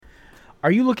Are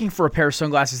you looking for a pair of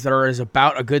sunglasses that are as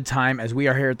about a good time as we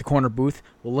are here at the corner booth?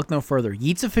 Well, look no further.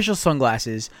 Yeats official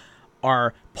sunglasses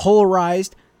are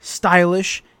polarized,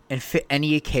 stylish, and fit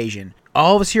any occasion.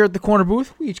 All of us here at the corner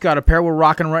booth, we each got a pair we're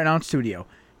rocking right now in studio.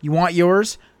 You want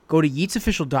yours? Go to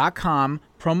yeatsofficial.com,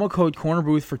 promo code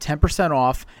cornerbooth for 10%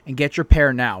 off, and get your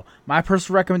pair now. My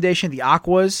personal recommendation, the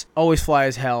Aquas, always fly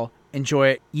as hell. Enjoy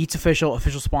it. Yeats Official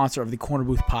sponsor of the Corner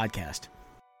Booth podcast.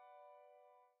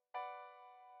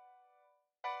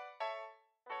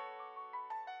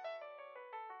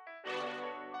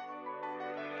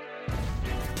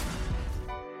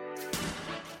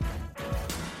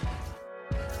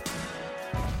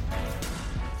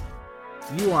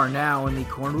 You are now in the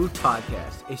Corner Booth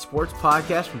Podcast, a sports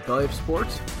podcast from Belly Up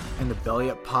Sports and the Belly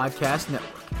Up Podcast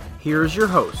Network. Here is your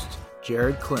host,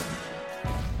 Jared Clinton.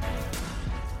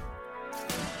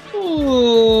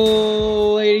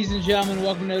 Ladies and gentlemen,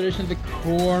 welcome to another edition of the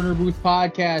Corner Booth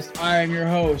Podcast. I am your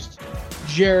host,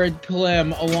 Jared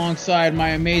Clem, alongside my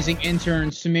amazing intern,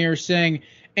 Samir Singh,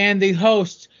 and the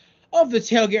host of the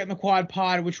Tailgate in the Quad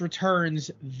Pod, which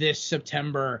returns this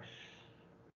September,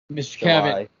 Mr.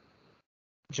 Kevin.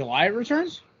 July it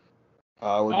returns?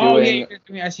 We're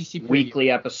doing SEC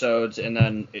weekly episodes, and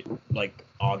then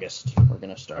August we're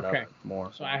gonna start up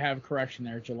more. So I have correction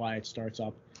there. July it starts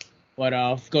up, but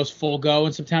if it goes full go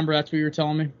in September. That's what you were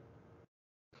telling me.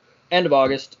 End of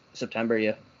August, September,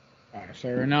 yeah. All right,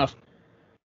 fair enough.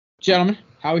 Gentlemen,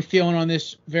 how are we feeling on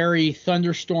this very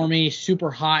thunderstormy, super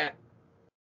hot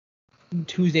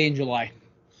Tuesday in July?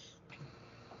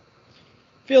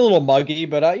 Feel a little muggy,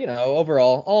 but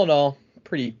overall, all in all,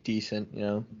 pretty decent.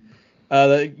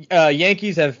 The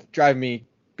Yankees have been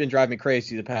driving me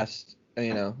crazy the past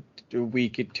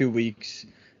week, 2 weeks,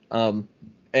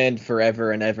 and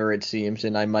forever and ever it seems,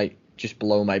 and I might just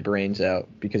blow my brains out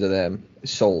because of them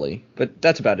solely. But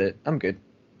that's about it. I'm good.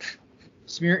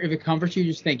 Samir, if it comforts you,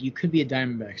 just think you could be a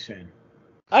Diamondbacks fan.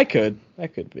 I could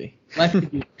be.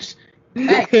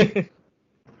 Hey.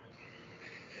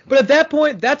 But at that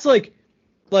point, that's like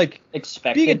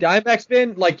expected. Being a Diamondbacks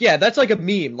fan, that's like a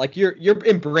meme. Like you're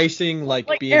embracing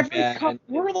being bad.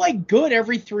 We're good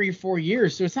every 3 or 4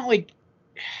 years, so it's not like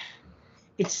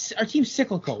it's our team's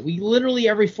cyclical. We literally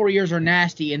every 4 years are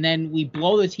nasty, and then we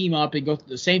blow the team up and go through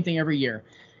the same thing every year.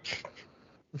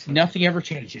 Nothing ever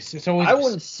changes. It's always. I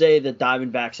wouldn't say the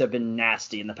Diamondbacks have been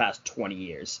nasty in the past 20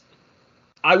 years.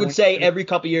 I would say every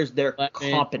couple years they're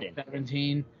 11, competent.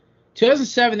 17.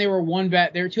 2007 they were one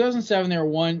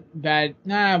bad.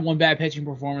 One bad pitching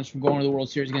performance from going to the World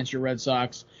Series against your Red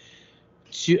Sox,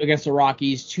 against the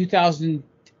Rockies.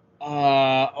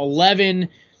 2011,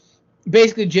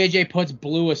 basically J.J. Putz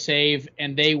blew a save,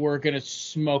 and they were gonna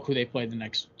smoke who they played the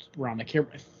next round. I can't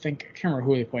remember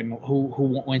who they played,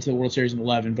 who went to the World Series in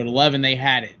 11. But 11 they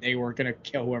had it. They were gonna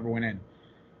kill whoever went in.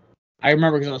 I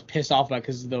remember because I was pissed off about it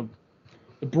because the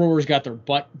Brewers got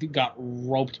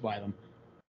roped by them.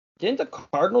 Didn't the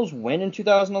Cardinals win in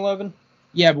 2011?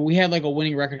 Yeah, but we had a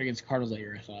winning record against the Cardinals that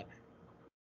year, I thought.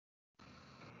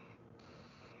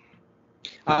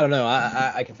 I don't know.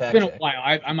 I can fact It's been check. a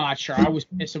while. I'm not sure. I was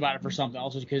pissed about it for something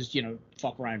else because,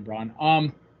 fuck Ryan Braun.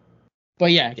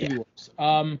 But yeah, it could be worse.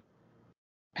 How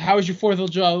was your 4th of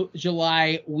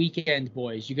July weekend,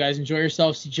 boys? You guys enjoy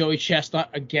yourselves? See Joey Chestnut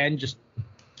again just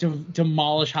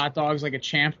demolish hot dogs like a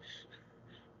champ?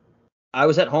 I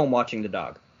was at home watching the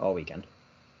dog all weekend.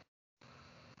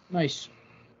 Nice.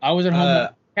 I was at home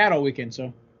with cat all weekend,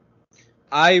 so.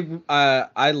 I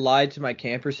lied to my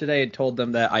campers today and told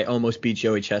them that I almost beat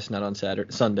Joey Chestnut on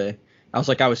Sunday. I was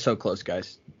like, I was so close,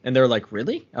 guys. And they were like,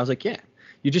 really? I was like, yeah.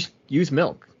 You just use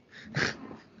milk.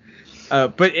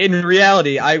 But in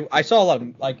reality, I saw a lot of,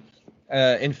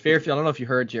 in Fairfield, I don't know if you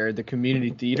heard, Jared, the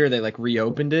community theater, they,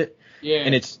 reopened it. Yeah.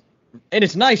 And it's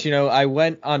nice, I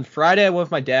went on Friday, I went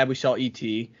with my dad, we saw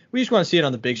E.T. We just want to see it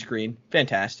on the big screen.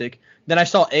 Fantastic. Then I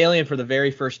saw Alien for the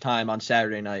very first time on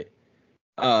Saturday night.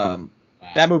 Wow.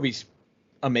 That movie's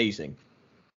amazing.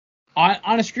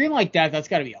 On a screen like that, that's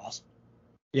got to be awesome.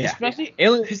 Yeah. Especially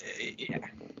Alien. Yeah.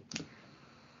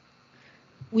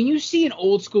 When you see an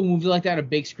old school movie like that on a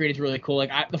big screen, it's really cool.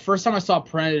 The first time I saw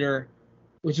Predator,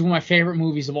 which is one of my favorite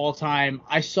movies of all time,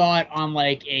 I saw it on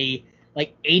a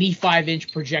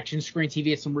 85-inch projection screen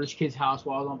TV at some rich kid's house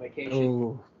while I was on vacation.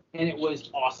 Ooh. And it was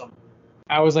awesome.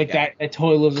 I was that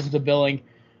totally lives up to the billing.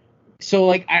 So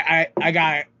I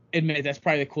gotta admit that's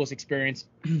probably the coolest experience.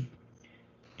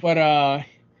 But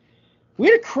we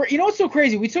had what's so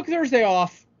crazy? We took Thursday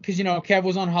off because Kev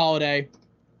was on holiday.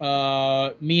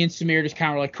 Me and Samir just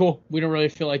kind of were like, cool. We don't really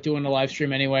feel like doing a live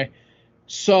stream anyway.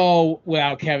 So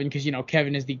without Kevin, because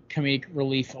Kevin is the comedic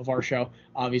relief of our show,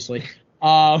 obviously.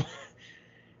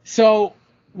 So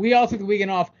we all took the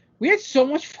weekend off. We had so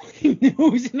much fucking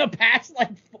news in the past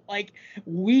like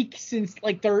week since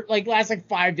last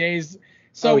 5 days.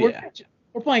 So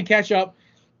we're playing catch up.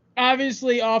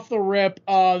 Obviously, off the rip,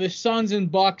 the Suns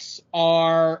and Bucks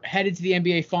are headed to the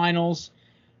NBA Finals.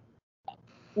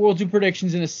 We'll do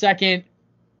predictions in a second.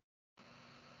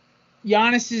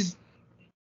 Giannis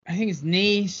I think his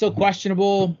knee still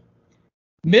questionable.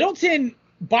 Middleton,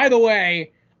 by the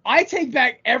way, I take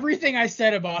back everything I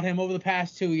said about him over the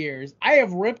past 2 years. I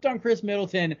have ripped on Chris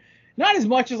Middleton, not as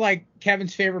much as like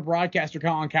Kevin's favorite broadcaster,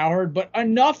 Colin Cowherd, but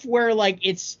enough where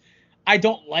I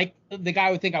don't like the guy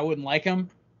would think I wouldn't like him.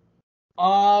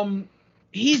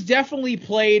 He's definitely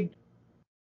played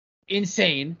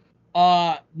insane.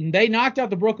 They knocked out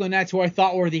the Brooklyn Nets, who I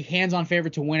thought were the hands-on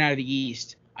favorite to win out of the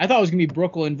East. I thought it was gonna be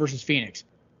Brooklyn versus Phoenix.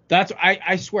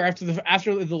 I swear after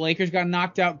the Lakers got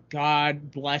knocked out,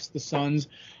 God bless the Suns.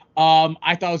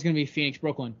 I thought it was gonna be Phoenix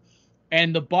Brooklyn,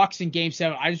 and the Bucks in Game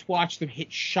 7. I just watched them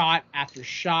hit shot after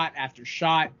shot after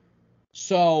shot.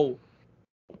 So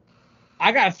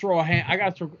I gotta throw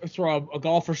a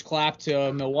golfer's clap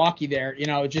to Milwaukee there.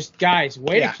 Just guys,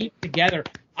 way to keep it together.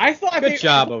 I thought good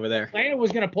job over there. Atlanta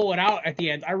was gonna pull it out at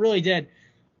the end. I really did.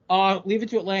 Leave it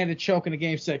to Atlanta to choke in a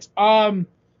Game 6.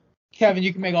 Kevin,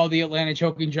 you can make all the Atlanta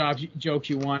choking jokes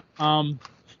you want. I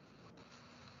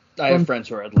have friends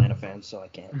who are Atlanta fans, so I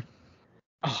can't.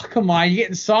 Oh, come on. You're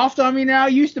getting soft on me now?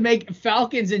 You used to make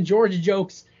Falcons and Georgia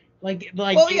jokes.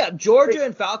 Well, yeah, Georgia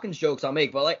and Falcons jokes I'll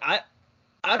make, but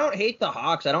I don't hate the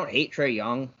Hawks. I don't hate Trae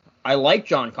Young. I like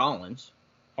John Collins.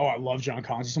 Oh, I love John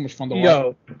Collins. He's so much fun to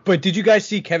watch. But did you guys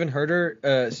see Kevin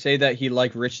Herter say that he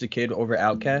liked Rich the Kid over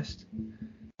Outkast?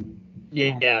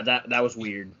 Yeah, that was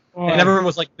weird. And everyone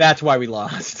was like, "That's why we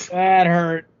lost." That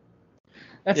hurt.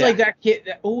 That's like that kid.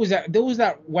 Who was that? There was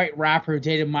that white rapper who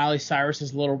dated Miley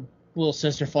Cyrus's little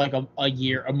sister for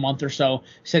a month or so.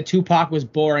 Said Tupac was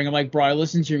boring. I'm like, bro, I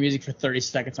listened to your music for 30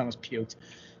 seconds. I almost puked.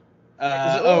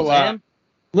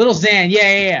 Little Xan.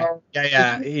 Yeah.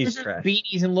 Yeah. He's trash.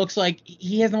 Beanies and looks like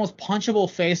he has the most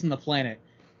punchable face on the planet.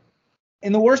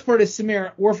 And the worst part is,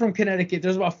 Samir, we're from Connecticut.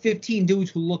 There's about 15 dudes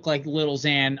who look like Little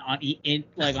Xan on each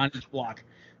block.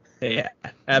 Yeah,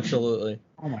 absolutely.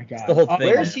 Oh my God. The whole thing.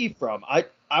 Where is he from? I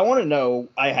want to know.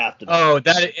 I have to know. Oh,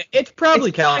 it's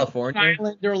probably California.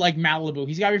 They're like Malibu.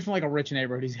 He's got to be from a rich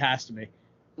neighborhood. He has to be.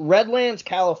 Redlands,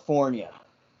 California.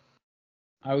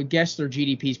 I would guess their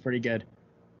GDP is pretty good.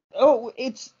 Oh,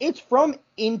 it's from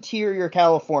interior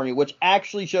California, which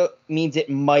actually means it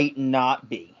might not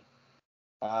be.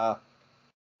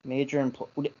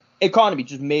 Economy,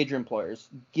 just major employers.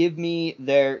 Give me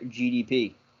their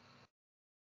GDP.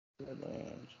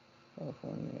 Redlands,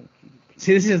 California. GDP.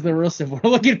 See, this is the real stuff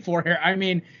we're looking for here. I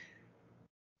mean,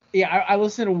 yeah, I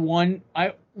listened to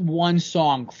one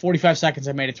song, 45 seconds.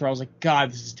 I made it through. I was like, God,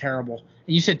 this is terrible.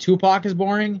 And you said Tupac is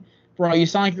boring, bro. You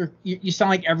sound like you sound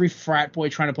like every frat boy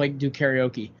trying to do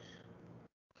karaoke.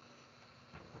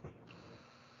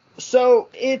 So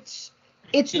it's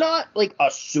not like a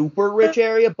super rich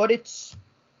area, but it's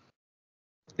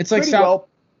like South.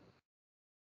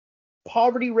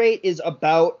 Poverty rate is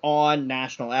about on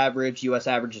national average. U.S.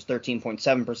 average is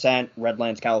 13.7%.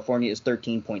 Redlands, California is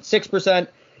 13.6%.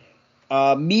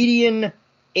 Median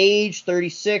age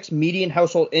 36. Median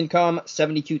household income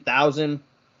 72,000.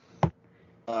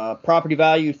 Property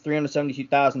value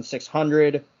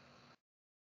 372,600.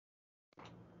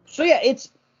 So yeah,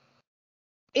 it's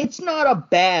not a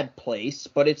bad place,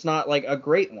 but it's not like a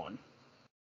great one.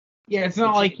 Yeah, it's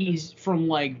not like he's from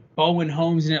Bowen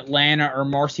Homes in Atlanta or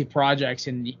Marcy Projects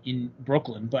in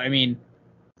Brooklyn, but I mean,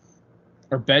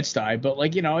 or Bed-Stuy, but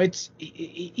it's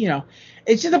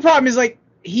just the problem is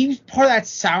he's part of that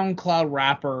SoundCloud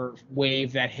rapper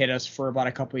wave that hit us for about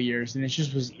a couple of years, and it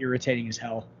just was irritating as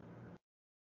hell.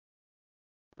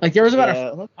 There was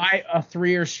about a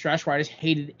 3-year stretch where I just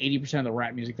hated 80% of the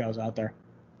rap music that was out there.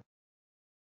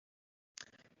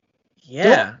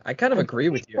 Yeah, I kind of agree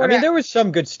with you. I mean, there was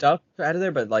some good stuff out of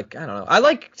there, but I don't know. I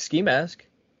like Ski Mask.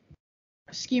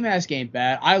 Ski Mask ain't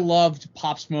bad. I loved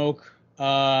Pop Smoke.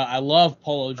 I love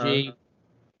Polo G.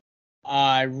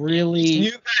 I really.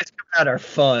 You guys come out are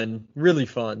fun, really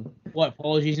fun. What,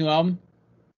 Polo G's new album?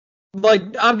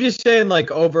 I'm just saying,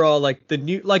 overall, the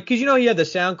new, because he had the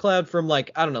SoundCloud from I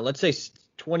don't know, let's say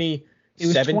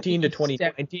 2017 to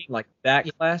 2019,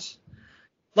 that class.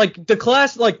 The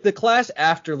class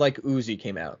after Uzi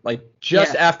came out,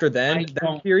 after then,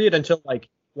 that period until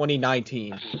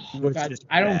 2019.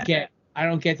 I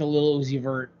don't get the Lil Uzi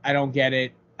Vert. I don't get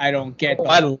it. I don't get.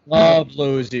 I love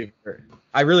Lil Uzi Vert.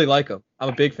 I really like him. I'm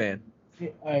a big fan.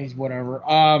 He's whatever.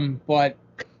 But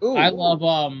I love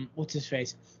what's his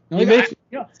face.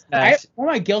 You know, Nice. one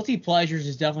of my guilty pleasures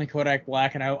is definitely Kodak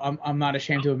Black, and I'm not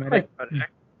ashamed to admit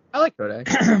I like Kodak.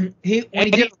 it. He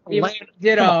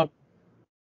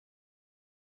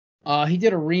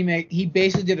did a remake. He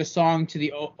basically did a song to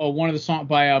the one of the song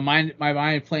by My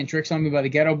Mind Playing Tricks on Me by the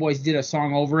Ghetto Boys. Did a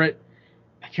song over it.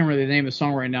 I can't remember the name of the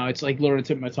song right now. It's like literally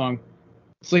tip of my tongue.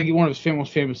 It's like one of his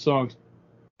most famous songs.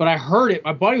 But I heard it.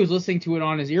 My buddy was listening to it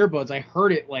on his earbuds. I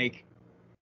heard it like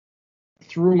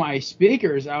through my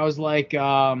speakers. I heard it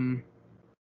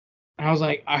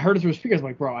through speakers. I'm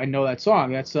like, bro, I know that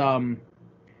song. That's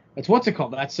what's it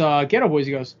called? That's Ghetto Boys.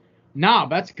 He goes, nah,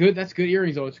 that's good. That's good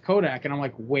earrings though. It's Kodak. And I'm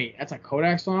like, wait, that's a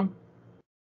Kodak song?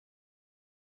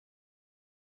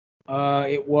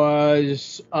 It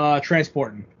was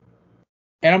Transportin'.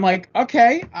 And I'm like,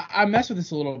 okay, I mess with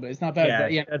this a little bit. It's not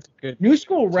bad. Yeah, that's good. New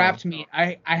School rap to me,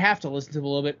 I have to listen to it a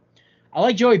little bit. I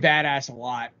like Joey Badass a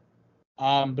lot,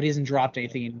 but he hasn't dropped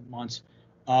anything in months.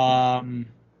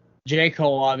 J.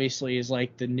 Cole obviously is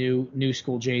like the new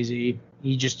school Jay-Z.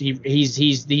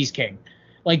 He's king.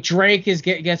 Like Drake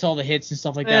gets all the hits and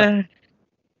stuff like that.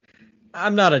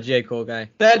 I'm not a J. Cole guy.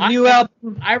 That new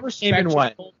album, I respect J.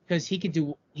 Cole because he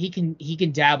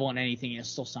can dabble in anything and it'll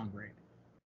still sound great.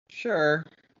 Sure.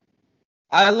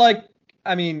 Yeah,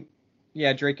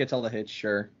 Drake gets all the hits,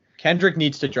 sure. Kendrick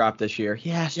needs to drop this year. He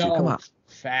has to. Come on.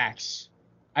 Facts.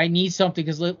 I need something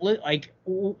because like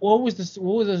what was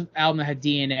the album that had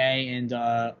DNA and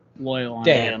Loyal on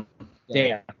it?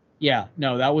 Damn. Yeah,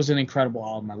 no, that was an incredible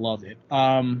album. I loved it.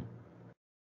 I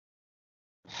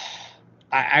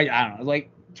don't know, like,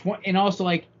 and also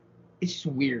like it's just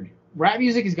weird. Rap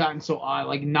music has gotten so odd.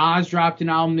 Like Nas dropped an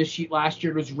album last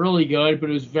year. It was really good, but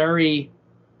it was very.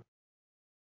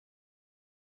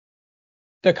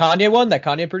 The Kanye one that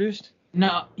Kanye produced?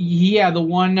 No, yeah, the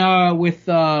one with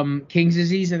King's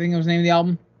Disease, I think that was the name of the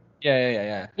album.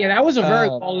 Yeah. Yeah, that was a very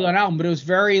well done album, but it was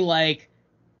very like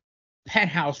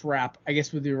penthouse rap, I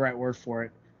guess would be the right word for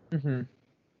it. Mm-hmm.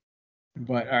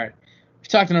 But all right, we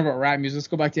talked enough about rap music. Let's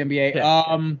go back to NBA.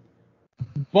 Yeah.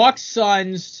 Bucks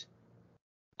Suns.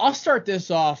 I'll start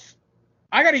this off.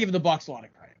 I got to give the Bucks a lot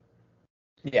of credit.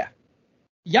 Yeah.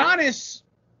 Giannis,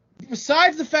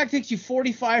 besides the fact it takes you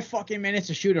 45 fucking minutes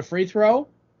to shoot a free throw,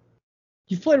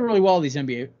 you've played really well these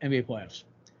NBA playoffs.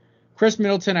 Chris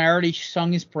Middleton, I already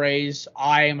sung his praise.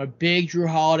 I am a big Drew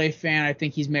Holiday fan. I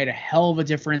think he's made a hell of a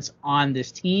difference on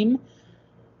this team.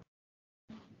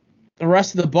 The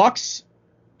rest of the Bucks,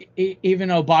 even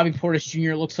though Bobby Portis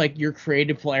Jr. looks like your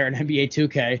creative player in NBA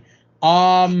 2K,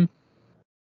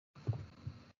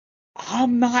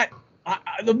 I'm not.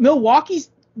 The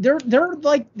Milwaukee's they're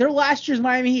like they're last year's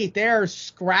Miami Heat. They are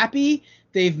scrappy.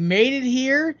 They've made it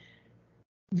here.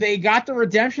 They got the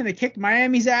redemption. They kicked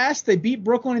Miami's ass. They beat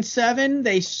Brooklyn in 7.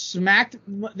 They smacked.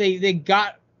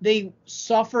 They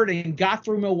suffered and got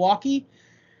through Milwaukee.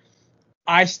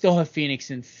 I still have Phoenix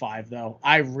in 5 though.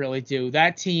 I really do.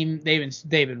 That team they've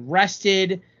been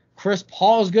rested. Chris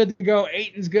Paul's good to go.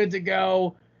 Ayton's good to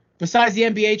go. Besides the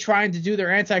NBA trying to do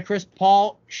their anti-Chris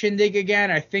Paul shindig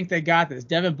again, I think they got this.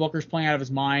 Devin Booker's playing out of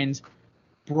his mind.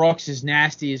 Brooks is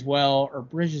nasty as well. Or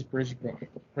Bridges. Brooks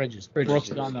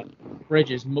is on the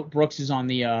Bridges. Brooks is on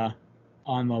the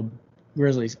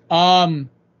Grizzlies. I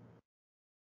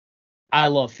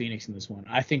love Phoenix in this one.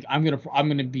 I think I'm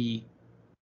gonna be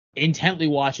intently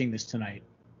watching this tonight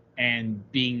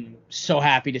and being so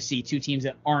happy to see 2 teams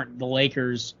that aren't the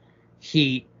Lakers,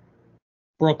 Heat,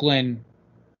 Brooklyn.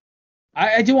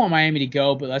 I do want Miami to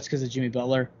go, but that's because of Jimmy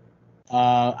Butler.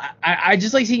 I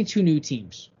just like seeing 2 new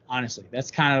teams, honestly.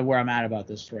 That's kind of where I'm at about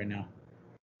this right now.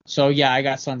 So, yeah, I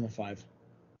got Suns in 5.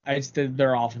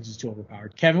 Their offense is too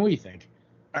overpowered. Kevin, what do you think?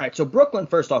 All right, so Brooklyn,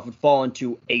 first off, would fall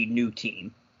into a new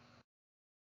team.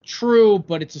 True,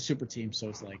 but it's a super team, so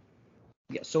it's like...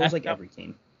 Yeah, so it's like every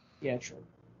team. Yeah, true.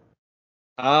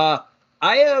 I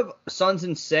have Suns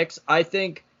in 6. I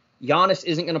think Giannis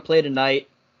isn't going to play tonight.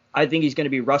 I think he's going to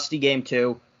be rusty game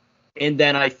 2. And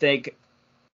then I think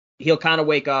he'll kind of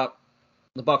wake up.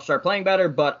 The Bucks start playing better,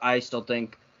 but I still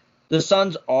think the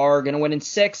Suns are going to win in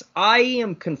 6. I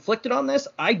am conflicted on this.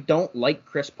 I don't like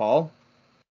Chris Paul.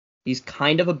 He's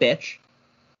kind of a bitch.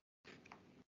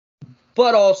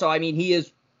 But also, I mean, he is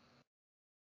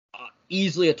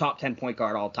easily a top 10 point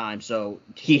guard all time, so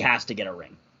he has to get a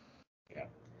ring. Yeah.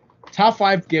 Top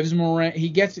 5 gives him a ring. He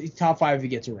gets top 5 if he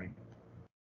gets a ring.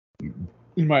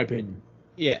 In my opinion.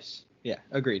 Yes. Yeah,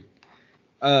 agreed.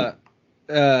 I'm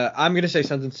going to say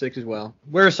Suns in 6 as well.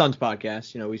 We're a Suns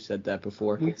podcast. You know, we said that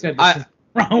before. We said this is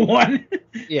round 1.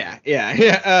 Yeah.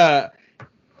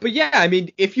 But yeah, I mean,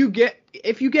 if you get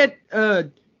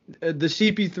the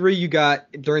CP3 you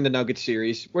got during the Nuggets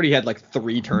series, where he had like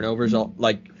 3 turnovers, or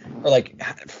like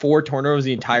 4 turnovers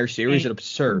the entire series, is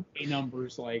absurd.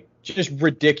 Numbers like Just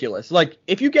ridiculous. Like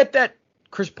if you get that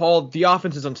Chris Paul, the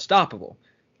offense is unstoppable.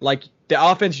 Like the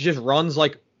offense just runs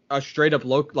like a straight up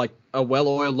like a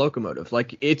well-oiled locomotive.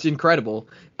 Like it's incredible.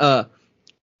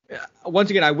 Once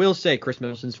again, I will say Chris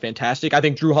Middleton's fantastic. I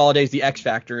think Drew Holiday is the X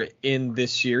factor in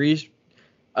this series.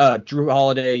 Drew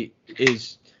Holiday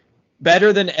is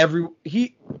better than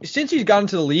since he's gotten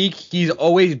to the league, he's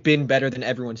always been better than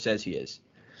everyone says he is.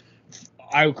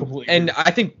 I would completely And agree.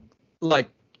 I think like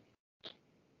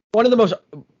one of the most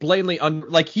blatantly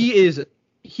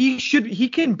he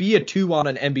can be a 2 on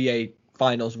an NBA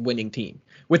Finals winning team.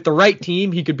 With the right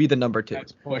team, he could be the number 2.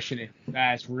 That's pushing it.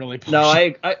 That's really pushing No,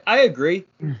 it. I agree.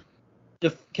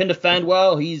 Can defend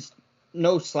well. He's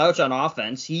no slouch on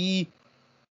offense. It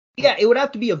would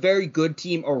have to be a very good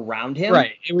team around him.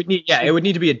 Right. It would need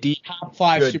to be a deep Top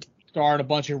 5 good. superstar and a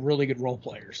bunch of really good role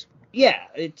players. Yeah,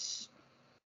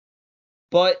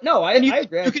 but no, I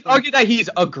agree. You could argue that he's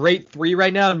a great 3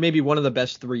 right now and maybe one of the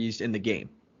best 3s in the game.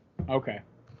 Okay.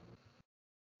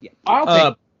 Yeah.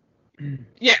 I'll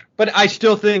Yeah, but I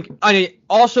still think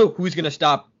also who's going to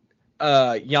stop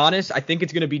Giannis? I think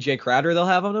it's going to be Jay Crowder they'll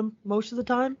have on him most of the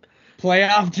time.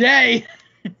 playoff Jay.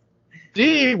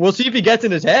 We'll see if he gets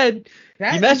in his head.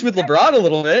 He messed with LeBron a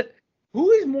little bit. Who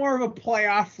is more of a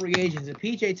playoff free agent, a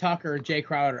PJ Tucker or Jay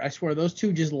Crowder? I swear those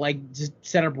two just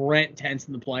set up rent tents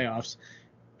in the playoffs.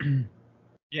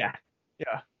 Yeah.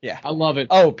 I love it.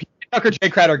 Oh, PJ Tucker, Jay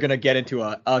Crowder are going to get into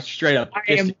a straight up. I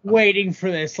am waiting for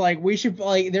this. Like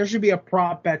there should be a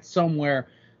prop bet somewhere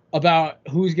about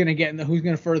who's gonna get who's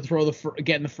gonna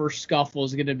get in the first scuffle.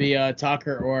 Is it gonna be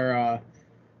Tucker or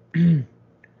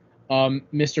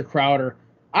Mr. Crowder?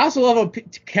 I also love how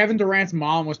Kevin Durant's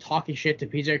mom was talking shit to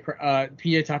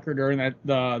PJ Tucker during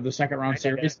the second round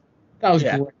series. That was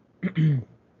great.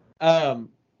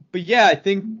 But yeah, I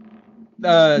think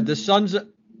the Suns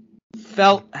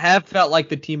have felt like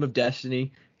the team of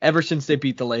destiny ever since they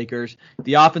beat the Lakers.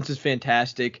 The offense is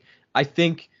fantastic. I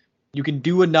think you can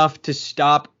do enough to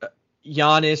stop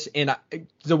Giannis. And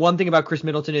the one thing about Chris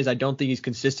Middleton is I don't think he's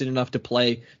consistent enough to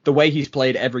play the way he's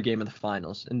played every game of the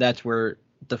finals. And that's where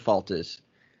the fault is.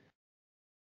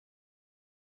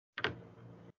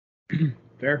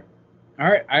 Fair. All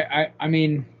right. I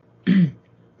mean, do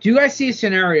you guys see a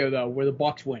scenario though where the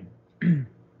Bucks win?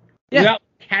 Yeah. Without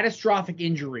catastrophic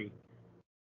injury.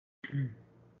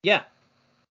 Yeah.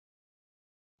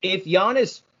 If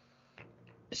Giannis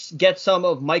gets some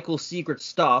of Michael's secret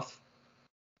stuff,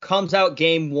 comes out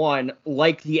game 1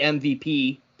 like the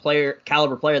MVP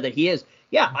caliber player that he is,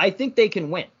 yeah, I think they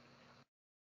can win.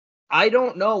 I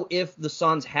don't know if the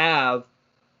Suns have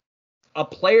a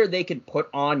player they could put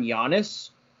on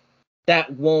Giannis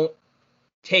that won't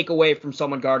take away from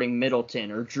someone guarding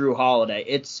Middleton or Drew Holiday.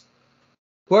 It's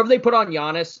whoever they put on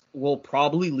Giannis will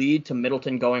probably lead to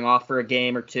Middleton going off for a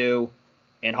game or 2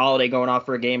 and Holiday going off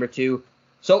for a game or 2.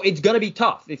 So it's going to be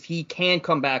tough if he can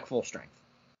come back full strength.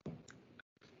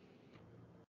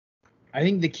 I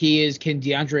think the key is, can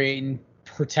DeAndre Ayton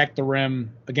protect the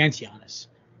rim against Giannis?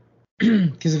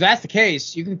 Because if that's the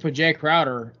case, you can put Jay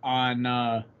Crowder on.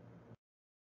 I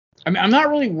mean, I'm not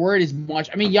really worried as much.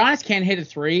 I mean, Giannis can't hit a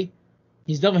 3.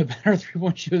 He's definitely a better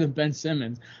 3-point shooter than Ben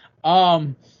Simmons.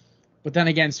 But then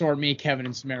again, so are me, Kevin,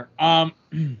 and Samir.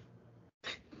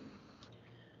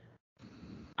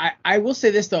 I will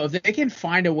say this, though. If they can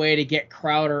find a way to get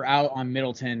Crowder out on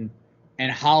Middleton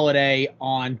and Holiday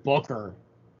on Booker,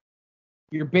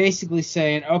 you're basically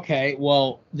saying, okay,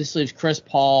 well, this leaves Chris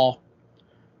Paul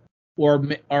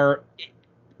or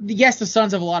yes, the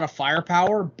Suns have a lot of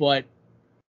firepower, but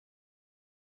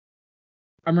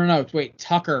I mean, no, wait,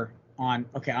 Tucker on.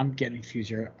 Okay, I'm getting confused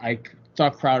here. I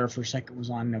thought Crowder for a second was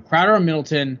on. No, Crowder on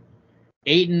Middleton,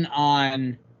 Ayton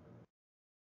on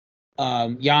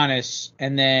Giannis,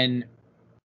 and then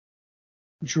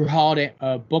Drew Holiday,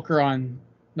 Booker on.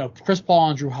 No, Chris Paul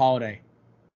on Drew Holiday,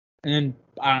 and then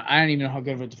I don't even know how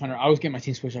good of a defender. I was getting my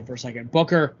team switched up for a second.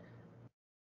 Booker.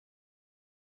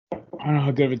 I don't know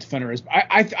how good of a defender is, but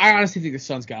I honestly think the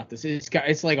Suns got this.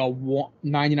 It's like a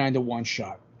 99-1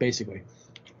 shot, basically.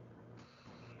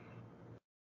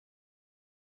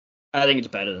 I think it's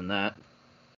better than that.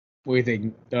 What do you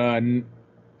think? 80-10?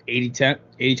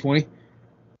 80-20?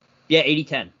 Yeah,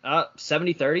 80-10.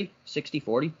 70-30,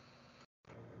 60-40.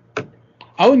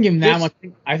 I wouldn't give him that much.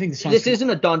 I think the Suns. This isn't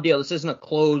a done deal. This isn't a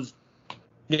closed.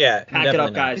 Yeah, pack it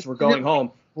up, guys. We're going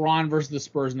home. Ron versus the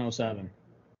Spurs in 07.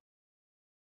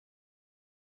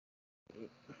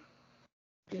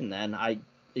 And then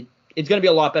it's going to be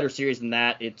a lot better series than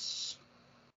that.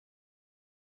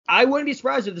 I wouldn't be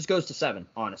surprised if this goes to 7,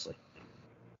 honestly.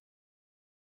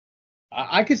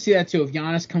 I could see that too. If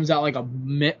Giannis comes out like a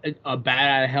bat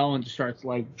out of hell and just starts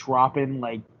like dropping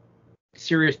like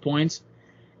serious points,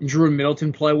 and Drew and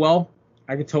Middleton play well,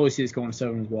 I could totally see this going to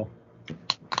 7 as well.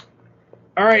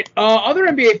 All right. Other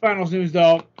NBA Finals news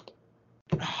though.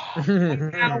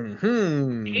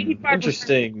 85%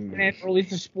 Interesting. or at least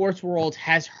the sports world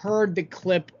has heard the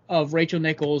clip of Rachel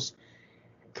Nichols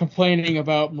complaining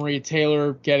about Maria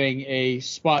Taylor getting a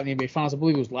spot in the NBA Finals. I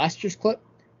believe it was last year's clip.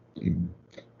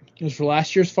 It was for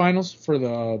last year's finals, for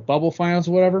the bubble finals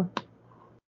or whatever.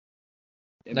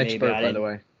 Nice burp, by the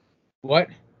way. What?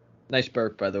 Nice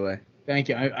burp, by the way. Thank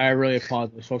you. I really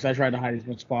apologize, folks. I tried to hide as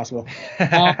much as possible.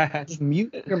 Just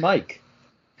mute your mic.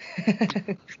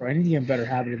 I need to get a better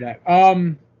habit of that.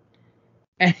 Anyway,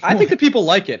 I think the people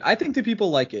like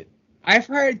it. I've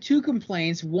heard 2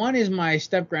 complaints. One is my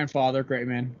step-grandfather, great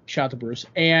man, shout out to Bruce,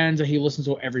 and he listens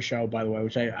to every show, by the way,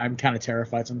 which I'm kind of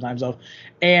terrified sometimes of.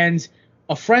 And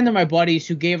a friend of my buddies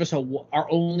who gave us our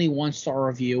only 1-star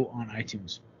review on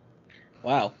iTunes.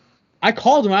 Wow. I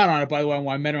called him out on it, by the way,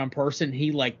 when I met him in person.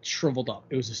 He, like, shriveled up.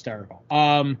 It was hysterical.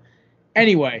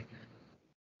 Anyway.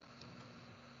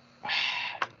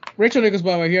 Rachel Nichols,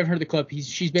 by the way, if you haven't heard the clip,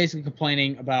 she's basically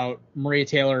complaining about Maria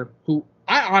Taylor, who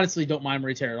I honestly don't mind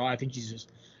Maria Taylor at all. I think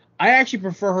I actually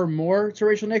prefer her more to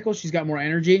Rachel Nichols. She's got more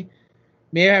energy.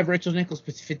 Maybe I have Rachel Nichols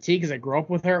fatigue because I grew up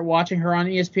with her, watching her on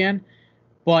ESPN.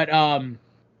 But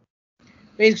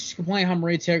basically, she's complaining how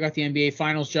Maria Taylor got the NBA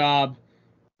Finals job.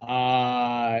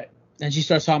 And she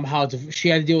starts talking about how she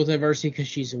had to deal with diversity because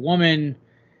she's a woman.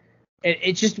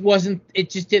 It just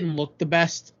didn't look the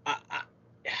best.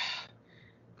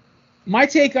 My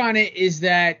take on it is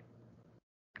that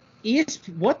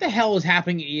what the hell is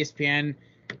happening at ESPN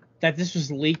that this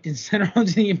was leaked and sent around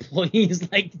to the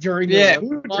employees like during the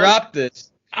who dropped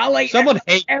this? Someone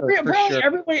hates her for sure.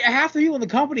 Everybody, half the people in the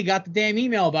company got the damn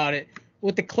email about it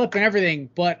with the clip and everything.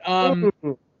 But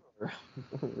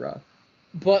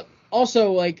but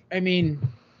also, like, I mean,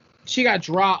 she got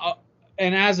dropped,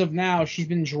 and as of now, she's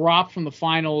been dropped from the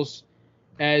finals.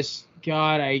 As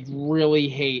God, I really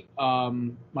hate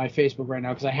my Facebook right now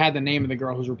because I had the name of the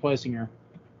girl who's replacing her.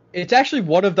 It's actually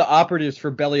one of the operatives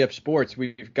for Belly Up Sports.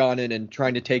 We've gone in and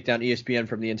trying to take down ESPN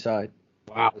from the inside.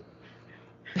 Wow.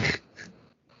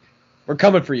 We're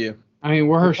coming for you. I mean,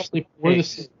 we're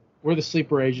the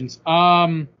sleeper agents.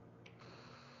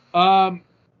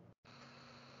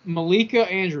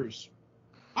 Malika Andrews.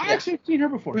 I actually have seen her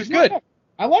before. She's good.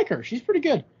 I like her. She's pretty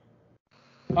good.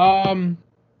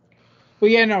 But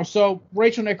yeah, no. So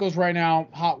Rachel Nichols right now,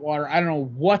 hot water. I don't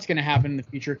know what's going to happen in the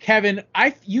future. Kevin,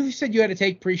 you said you had to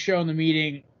take pre-show in the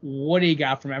meeting. What do you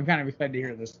got for me? I'm kind of excited to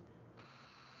hear this.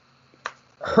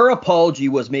 Her apology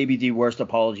was maybe the worst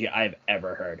apology I've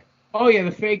ever heard. Oh yeah,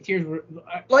 the fake tears were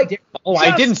like.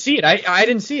 I didn't see it. I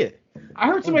didn't see it. I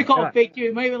heard somebody call it fake tears.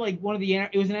 It might have been like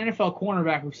it was an NFL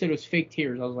cornerback who said it was fake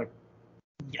tears. I was like,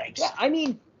 yikes. Yeah, I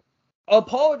mean,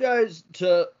 apologize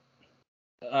to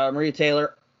Maria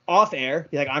Taylor off air.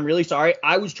 Be like, I'm really sorry.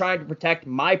 I was trying to protect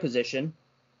my position.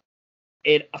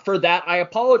 For that, I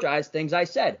apologize. Things I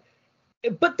said.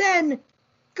 But then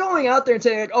going out there and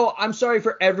saying, like, oh, I'm sorry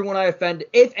for everyone I offended.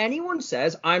 If anyone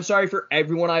says, I'm sorry for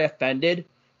everyone I offended,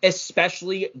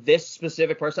 especially this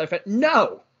specific person I offended,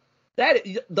 no.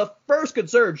 The first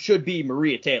concern should be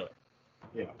Maria Taylor.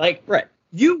 Yeah. Like, right.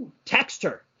 You text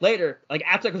her later, like,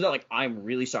 after that comes out, like, I'm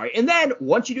really sorry. And then,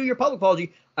 once you do your public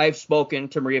apology, I've spoken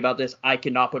to Maria about this. I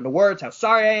cannot put into words how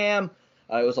sorry I am.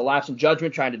 It was a lapse in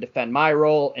judgment trying to defend my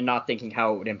role and not thinking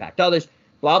how it would impact others.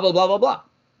 Blah, blah, blah, blah, blah.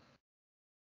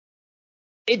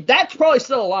 That's probably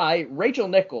still a lie. Rachel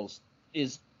Nichols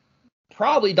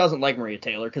probably doesn't like Maria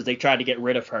Taylor because they tried to get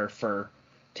rid of her for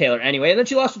Taylor anyway. And then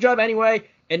she lost her job anyway.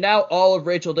 And now all of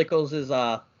Rachel Nichols'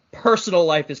 personal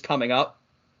life is coming up.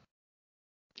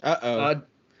 Uh-oh.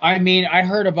 I mean, I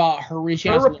heard about her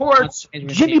reaching out. Reports,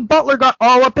 Jimmy Butler got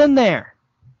all up in there.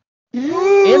 In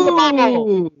the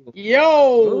bubble.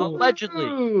 Yo.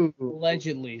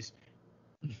 Allegedly.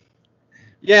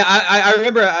 Yeah, I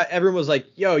remember everyone was like,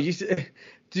 yo, did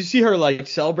you see her, like,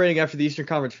 celebrating after the Eastern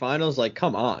Conference Finals? Like,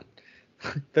 come on.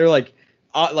 They're like,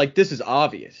 this is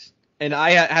obvious. And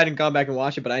I hadn't gone back and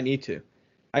watched it, but I need to.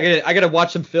 I gotta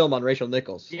watch some film on Rachel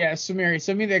Nichols. Yeah, Samiri,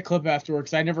 send me that clip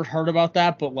afterwards. I never heard about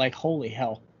that, but, like, holy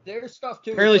hell. There's stuff,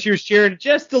 too. Apparently she was cheering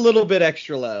just a little bit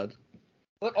extra loud.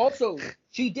 But also,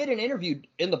 she did an interview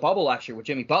in the bubble last year with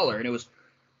Jimmy Butler, and it was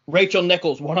Rachel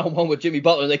Nichols one-on-one with Jimmy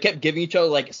Butler. They kept giving each other,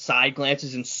 like, side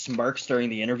glances and smirks during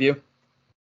the interview.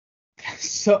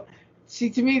 So, see,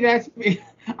 to me,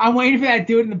 I'm waiting for that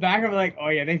dude in the back. I'm like, oh,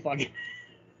 yeah, they fucking...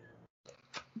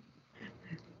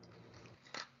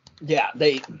 Yeah,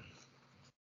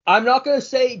 I'm not going to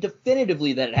say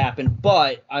definitively that it happened,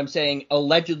 but I'm saying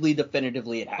allegedly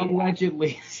definitively it happened.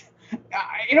 Allegedly.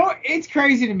 It's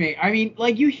crazy to me. I mean,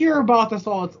 like, you hear about this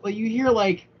all. Like, you hear,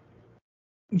 like,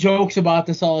 jokes about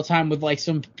this all the time with, like,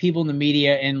 some people in the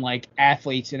media and, like,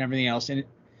 athletes and everything else. And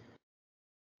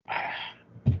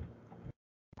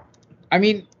I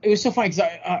mean, it was so funny because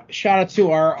shout out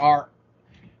to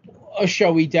a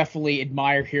show we definitely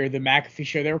admire here, the McAfee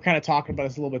Show. They were kind of talking about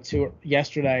this a little bit too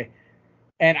yesterday,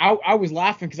 and I was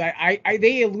laughing because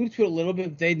they alluded to it a little bit,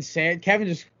 but they didn't say it. Kevin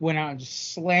just went out and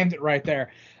just slammed it right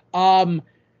there. I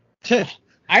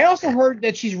also heard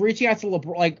that she's reaching out to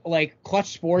like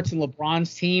Clutch Sports and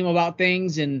LeBron's team about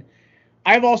things, and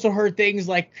I've also heard things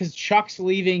like, because Chuck's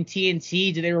leaving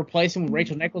TNT, do they replace him with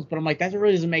Rachel Nichols? But I'm like, that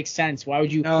really doesn't make sense. Why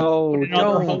would you put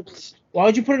another host? Why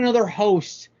would you put another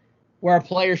host where a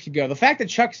player should go? The fact that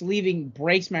Chuck's leaving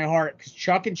breaks my heart, because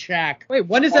Chuck and Shaq. Wait,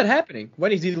 when is that happening?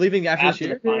 When is he leaving after this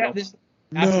year?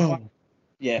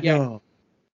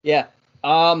 Yeah.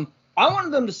 I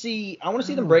want to see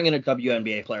them bring in a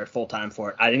WNBA player full time for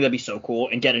it. I think that'd be so cool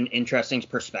and get an interesting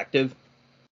perspective.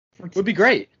 Would be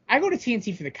great. I go to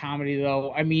TNT for the comedy,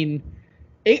 though. I mean,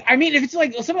 if it's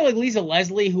like somebody like Lisa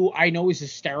Leslie, who I know is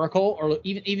hysterical, or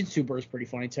even Sue Bird's pretty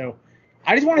funny too.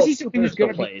 I just want to see something who's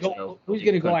going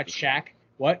to go at Shaq.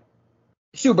 What?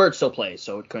 Sue Bird still plays,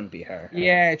 so it couldn't be her.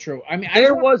 Yeah, true. I mean,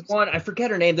 there was one, I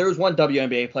forget her name. There was one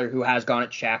WNBA player who has gone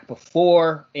at Shaq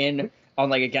before on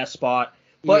like a guest spot,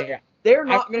 but they're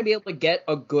not going to be able to get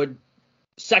a good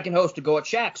second host to go at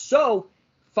Shaq. So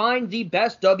find the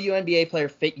best WNBA player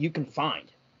fit you can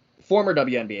find. Former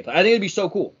WNBA player. I think it'd be so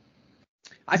cool.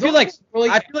 I feel like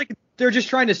they're just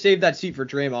trying to save that seat for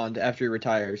Draymond after he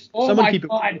retires. Oh my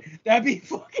God, that'd be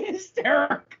fucking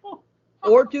hysterical.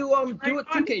 Or do what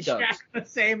 2K does. The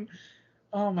same.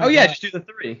 Oh my. Oh yeah, God. Just do the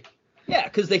 3. Yeah,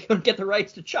 because they couldn't get the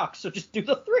rights to Chuck, so just do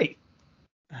the 3.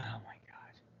 Oh my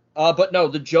God. But no,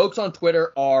 the jokes on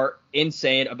Twitter are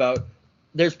insane.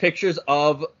 There's pictures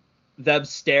of them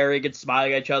staring and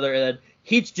smiling at each other, and then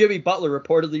Heat's Jimmy Butler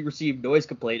reportedly received noise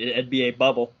complaint in NBA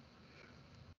bubble.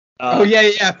 For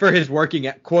his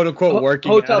quote unquote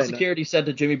working. Hotel security said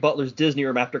to Jimmy Butler's Disney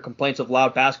room after complaints of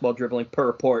loud basketball dribbling per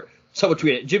report. Someone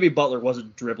tweeted, Jimmy Butler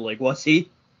wasn't dribbling, was he?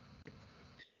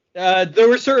 There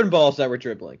were certain balls that were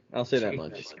dribbling. I'll say that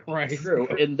much. Right. True.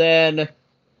 And then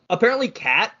apparently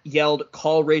Kat yelled,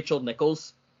 "Call Rachel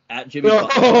Nichols" at Jimmy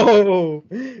Butler. No.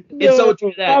 And so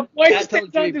tweeted that. Kat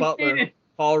told Jimmy Butler,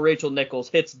 "Call Rachel Nichols.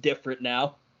 Hits different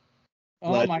now."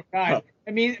 Oh my God.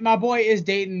 I mean, my boy is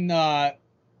dating the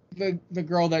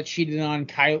girl that cheated on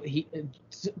Kylie.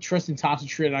 Tristan Thompson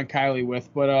cheated on Kylie with,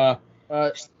 but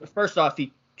first off,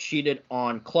 he cheated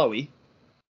on Chloe.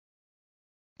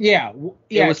 Yeah.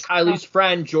 It was Kylie's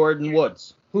friend Jordan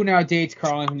Woods, who now dates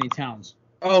Karl Anthony Towns.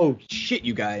 Oh shit,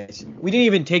 you guys! We didn't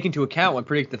even take into account when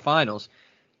predicting the finals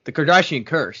the Kardashian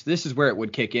curse. This is where it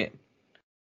would kick in.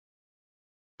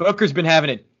 Booker's been having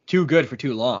it too good for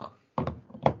too long.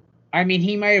 I mean,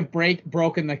 he might have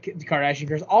broken the Kardashian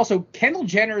curse. Also, Kendall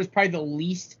Jenner is probably the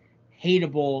least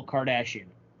hateable Kardashian.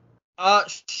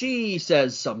 She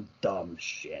says some dumb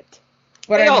shit.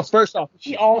 But first off,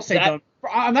 she all say dumb.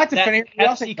 I'm not defending her.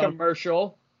 Pepsi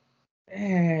commercial.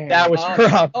 That was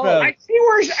rough.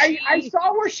 I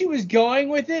saw where she was going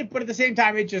with it, but at the same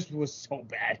time, it just was so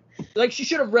bad. Like, she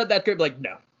should have read that script. Like,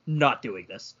 no, not doing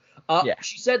this.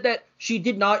 She said that she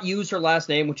did not use her last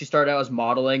name when she started out as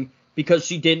modeling, because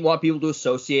she didn't want people to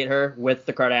associate her with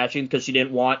the Kardashians, because she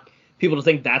didn't want people to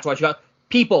think that's why she got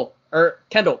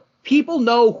Kendall. People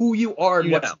know who you are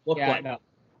and what you look like.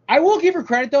 I will give her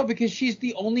credit though, because she's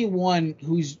the only one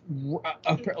who's.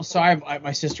 So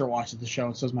my sister watches the show,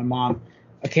 and so does my mom.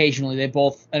 Occasionally, they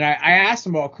both, and I asked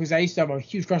them about, because I used to have a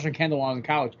huge crush on Kendall when I was in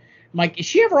college. I'm like, is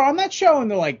she ever on that show?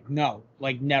 And they're like, no,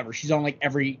 like never. She's on like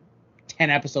every 10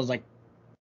 episodes. Like,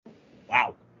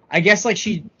 wow. I guess like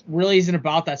she really isn't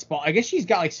about that spot. I guess she's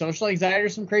got like social anxiety or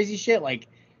some crazy shit. Like,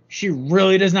 she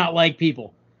really does not like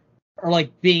people, or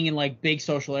like being in like big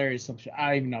social areas. Some shit. I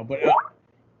don't even know, but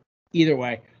either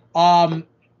way,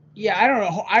 yeah, I don't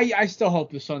know. I still hope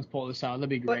the Suns pull this out. That'd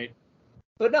be great.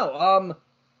 But no,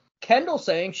 Kendall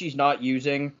saying she's not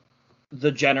using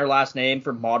the Jenner last name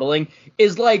for modeling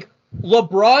is like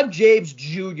LeBron James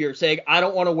Jr. saying, I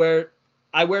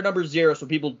wear number 0 so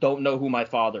people don't know who my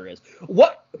father is.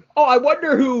 What? Oh, I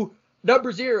wonder who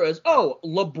number 0 is. Oh,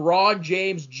 LeBron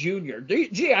James Jr.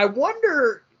 Gee, I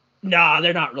wonder. Nah,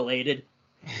 they're not related.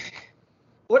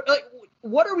 What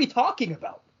are we talking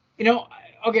about?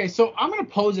 Okay, so I'm gonna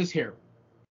pose this here.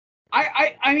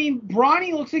 I mean,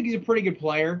 Bronny looks like he's a pretty good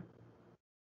player,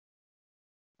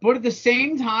 but at the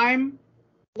same time,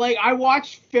 Like, I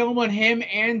watched film on him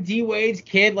and D Wade's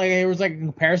kid. Like, there was like a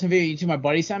comparison video each of my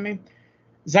buddies sent me.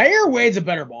 Zaire Wade's a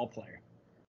better ball player.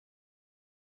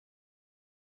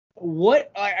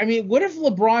 What if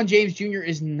LeBron James Jr.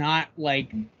 is not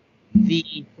like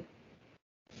the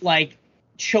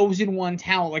chosen one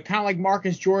talent, like kind of like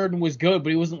Marcus Jordan was good,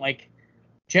 but he wasn't like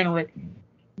generational.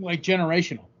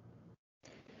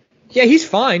 Yeah, he's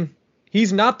fine.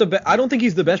 He's not the best. I don't think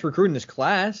he's the best recruit in this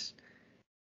class.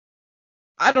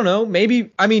 I don't know.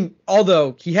 Maybe. I mean,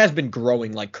 although he has been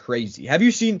growing like crazy. Have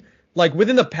you seen like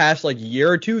within the past like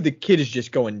year or two, the kid is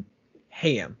just going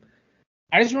ham.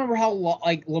 I just remember how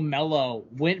like LaMelo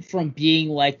went from being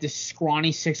like this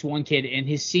scrawny 6'1" kid in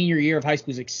his senior year of high school.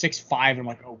 He's like 6'5", and I'm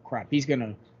like, oh crap, he's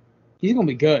gonna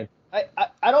be good.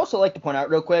 I'd also like to point out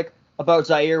real quick about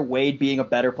Zaire Wade being a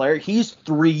better player. He's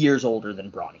 3 years older than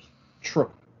Bronny.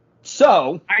 True.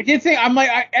 So I did think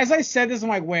as I said this, I'm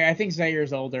like, wait, I think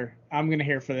Zaire's older. I'm gonna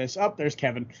hear for this. Oh, there's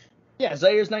Kevin. Yeah,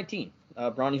 Zaire's 19.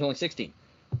 Bronny's only 16.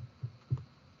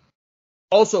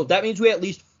 Also, that means we at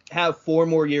least have 4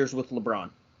 more years with LeBron.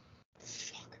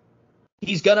 Fuck.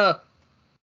 He's gonna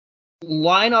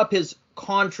line up his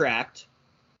contract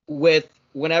with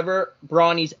whenever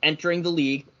Bronny's entering the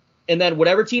league, and then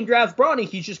whatever team drafts Bronny,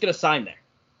 he's just gonna sign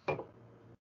there.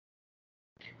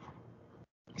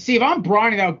 See, if I'm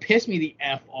Bronny, that would piss me the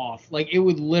F off. Like, it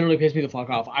would literally piss me the fuck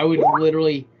off. I would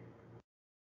literally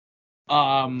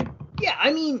Yeah,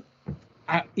 I mean,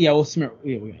 we'll submit.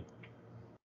 Yeah, we got.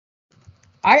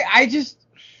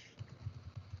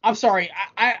 I'm sorry.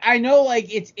 I know, like,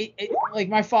 it like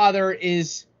my father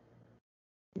is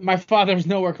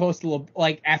nowhere close to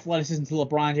like athleticism to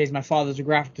LeBron James. My father's a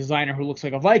graphic designer who looks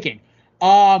like a Viking.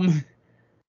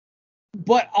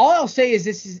 But all I'll say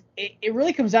is it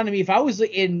really comes down to me. If I was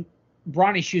in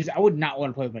Bronny's shoes, I would not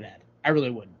want to play with my dad. I really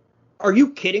wouldn't. Are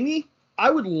you kidding me? I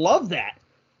would love that.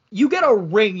 You get a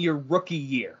ring your rookie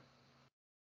year.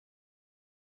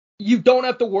 You don't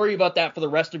have to worry about that for the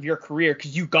rest of your career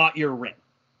because you got your ring.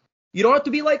 You don't have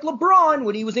to be like LeBron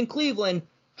when he was in Cleveland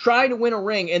trying to win a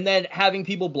ring and then having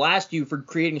people blast you for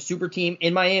creating a super team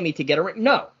in Miami to get a ring.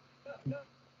 No.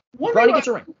 Bronny gets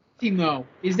a ring. Team though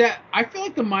is that I feel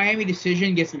like the Miami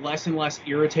decision gets less and less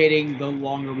irritating the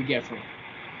longer we get from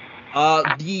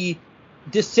it. The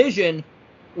decision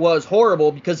was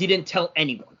horrible because he didn't tell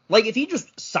anyone. Like, if he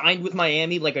just signed with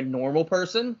Miami like a normal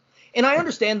person, and I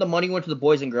understand the money went to the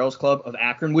Boys and Girls Club of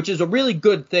Akron, which is a really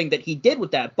good thing that he did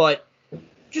with that, but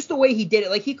just the way he did it,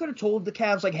 like, he could have told the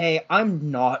Cavs, like, hey,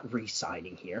 I'm not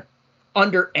re-signing here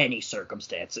under any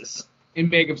circumstances. And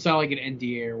make him sound like an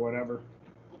NDA or whatever.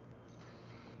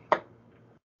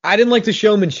 I didn't like the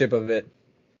showmanship of it.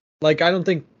 Like, I don't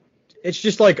think it's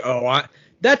just like,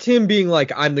 that's him being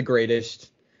like, I'm the greatest.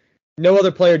 No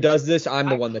other player does this. I'm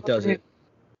the one that does it.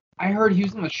 I heard he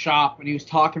was in the shop and he was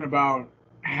talking about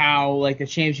how, like, the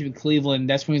championship in Cleveland,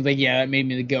 that's when he's like, yeah, that made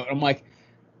me the GOAT. I'm like,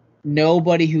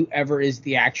 nobody who ever is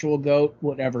the actual GOAT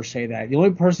would ever say that. The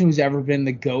only person who's ever been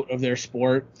the GOAT of their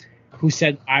sport who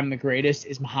said, I'm the greatest,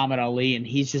 is Muhammad Ali, and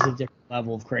he's just a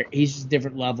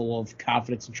different level of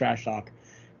confidence and trash talk.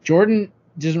 Jordan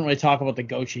doesn't really talk about the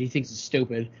GOAT shit. He thinks it's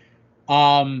stupid.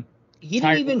 He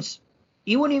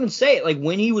wouldn't even say it. Like,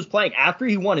 when he was playing, after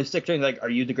he won his 6th ring, like, are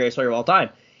you the greatest player of all time?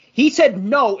 He said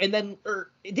no, and then,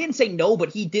 it didn't say no, but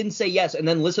he didn't say yes, and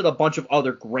then listed a bunch of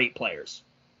other great players.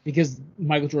 Because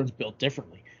Michael Jordan's built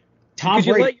differently. Tom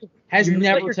Brady has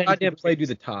never said goddamn play do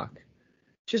the talk.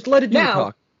 Just let it do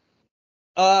the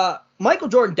talk. Michael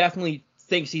Jordan definitely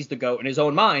thinks he's the GOAT in his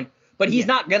own mind, but he's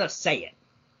not gonna say it.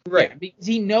 Right. Yeah, because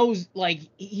he knows, like,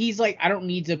 he's like, I don't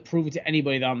need to prove it to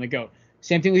anybody that I'm the GOAT.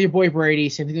 Same thing with your boy Brady.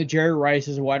 Same thing with Jerry Rice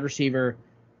as a wide receiver.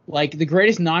 Like, the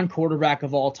greatest non-quarterback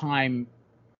of all time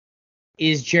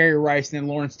is Jerry Rice, and then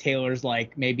Lawrence Taylor's,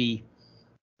 like, maybe,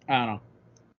 I don't know,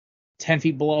 10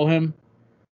 feet below him.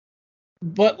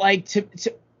 But, like,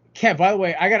 Kev, by the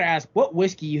way, I got to ask, what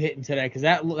whiskey you hitting today? Because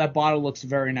that bottle looks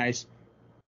very nice.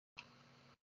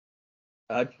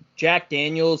 Jack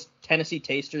Daniel's Tennessee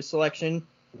Taster Selection.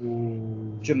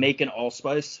 Ooh. Jamaican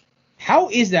Allspice. How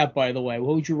is that, by the way?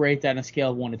 What would you rate that on a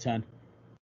scale of 1 to 10?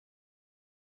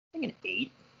 I think an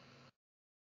 8.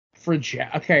 For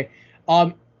Jack. Okay.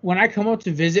 When I come up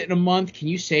to visit in a month, can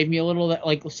you save me a little?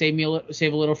 Save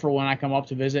a little for when I come up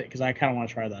to visit, because I kind of want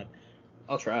to try that.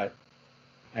 I'll try.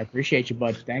 I appreciate you,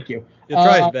 bud. Thank you. You'll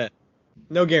try his best.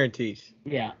 No guarantees.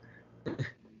 Yeah.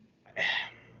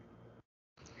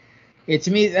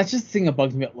 To me, that's just the thing that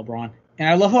bugs me about LeBron. And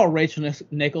I love how Rachel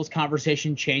Nichols'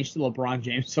 conversation changed to LeBron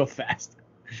James so fast.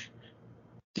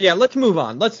 Yeah, let's move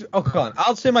on. Come on.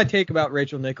 I'll say my take about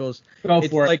Rachel Nichols. Go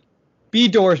for it. Like, be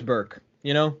Doris Burke.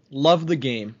 You know, love the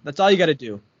game. That's all you got to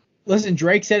do. Listen,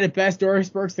 Drake said it best. Doris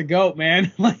Burke's the GOAT,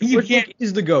 man. Like, you can't. Brooke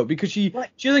is the GOAT because she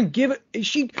doesn't give it.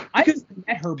 I just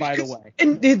met her, by the way.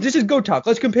 And this is GOAT talk.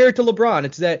 Let's compare it to LeBron.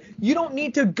 It's that you don't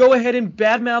need to go ahead and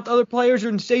badmouth other players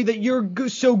and say that you're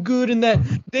so good and that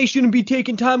they shouldn't be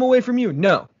taking time away from you.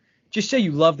 No. Just say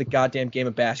you love the goddamn game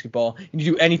of basketball and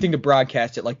you do anything to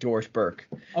broadcast it like Doris Burke.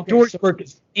 Okay, Doris Burke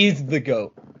is the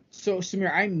GOAT. So, Samir,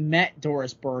 I met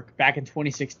Doris Burke back in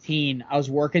 2016. I was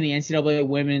working the NCAA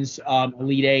Women's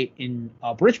Elite Eight in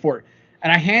Bridgeport,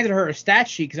 and I handed her a stat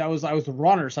sheet because I was the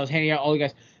runner, so I was handing out all the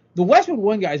guys. The Westwood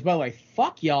One guys, by the way,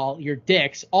 fuck y'all, you're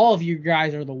dicks. All of you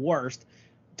guys are the worst.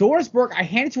 Doris Burke, I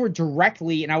handed to her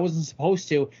directly, and I wasn't supposed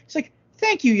to. She's like,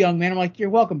 "Thank you, young man." I'm like, "You're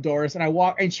welcome, Doris."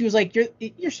 And she was like,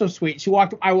 "You're so sweet."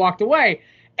 I walked away,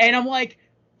 and I'm like,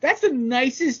 that's the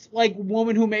nicest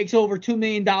woman who makes over $2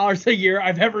 million a year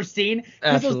I've ever seen.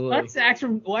 Absolutely. Those nutsacks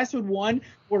from Westwood One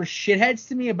were shitheads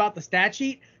to me about the stat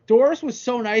sheet. Doris was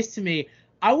so nice to me.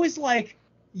 I was like,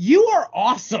 you are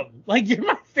awesome. Like, you're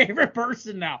my favorite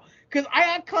person now. Because I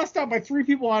got cussed out by 3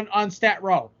 people on Stat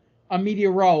Row, on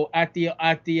Media Row at the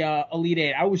Elite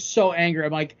Eight. I was so angry.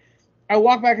 I'm like, I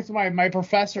walked back into my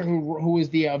professor who was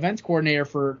the events coordinator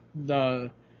for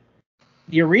the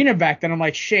arena back then. I'm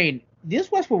like, "Shane,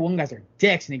 these Westwood One guys are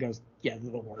dicks." And he goes, "Yeah,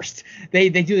 they're the worst. They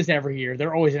do this every year.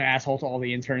 They're always an asshole to all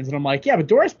the interns." And I'm like, "Yeah, but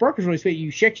Doris Burke is really sweet.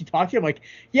 You shit, you talk to you." I'm like,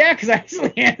 "Yeah, because I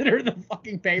actually handed her the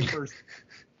fucking papers."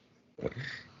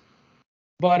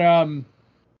 But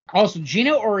also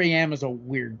Gino Auriemma is a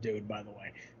weird dude, by the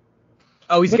way.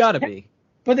 Oh, he's got to be.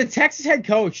 But the Texas head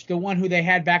coach, the one who they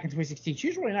had back in 2016, she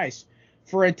was really nice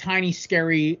for a tiny,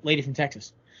 scary lady from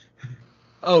Texas.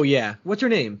 Oh yeah, what's her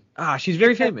name? She's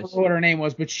very famous. I don't know what her name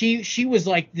was, but she was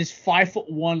like this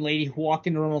 5'1" lady who walked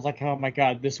in the room and was like, "Oh my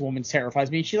god, this woman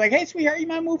terrifies me." She's like, "Hey sweetheart, you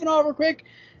mind moving over quick?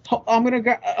 I'm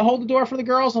gonna hold the door for the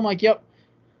girls." I'm like, "Yep."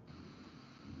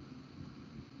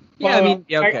 Yeah, I mean,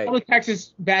 yeah, okay. All the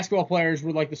Texas basketball players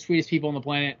were like the sweetest people on the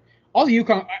planet. All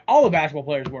the basketball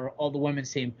players were, all the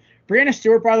women's team. Brianna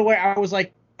Stewart, by the way, I was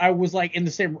like in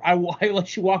the same. I let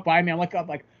she walk by me. I'm like,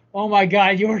 "Oh my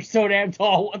god, you are so damn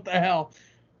tall. What the hell?"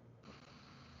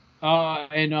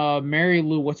 And Mary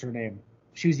Lou, what's her name?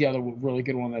 She was the other really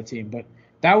good one on that team. But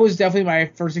that was definitely my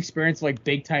first experience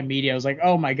big time media. I was like,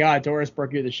 "Oh my god, Doris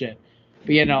Burke, you're the shit."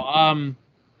 But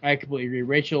I completely agree.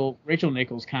 Rachel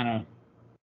Nichols kind of.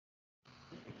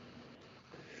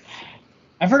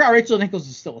 I forgot Rachel Nichols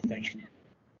is still a thing.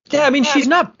 Yeah, I mean she's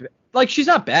not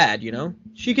bad, you know.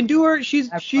 She can do her. She's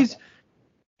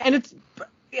and it's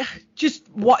just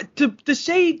what to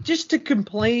say just to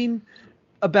complain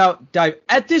about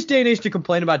at this day and age to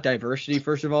complain about diversity.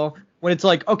 First of all, when it's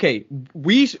like, okay,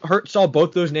 we saw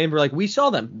both those names. We're like, we saw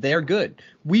them. They're good.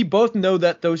 We both know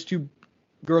that those 2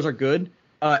 girls are good.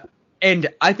 And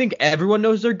I think everyone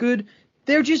knows they're good.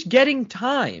 They're just getting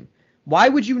time. Why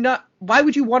would you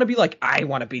want to be like, I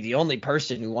want to be the only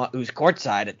person who's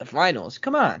courtside at the finals?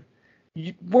 Come on.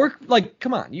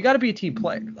 Come on. You got to be a team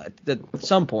player at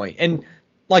some point. And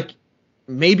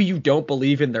maybe you don't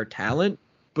believe in their talent,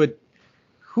 but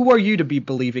who are you to be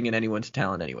believing in anyone's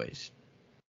talent anyways?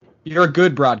 You're a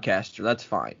good broadcaster. That's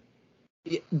fine.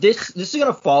 This is going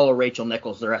to follow Rachel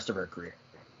Nichols the rest of her career.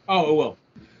 Oh, it will.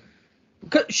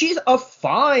 'Cause she's a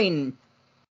fine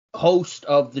host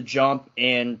of The Jump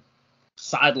and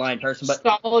sideline person, but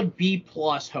solid B+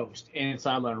 host and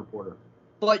sideline reporter.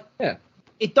 But yeah,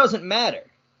 it doesn't matter.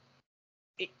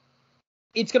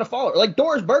 It's going to follow her. Like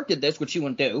Doris Burke did this, which she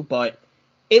wouldn't do, but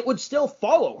it would still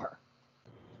follow her.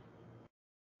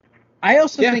 I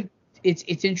also think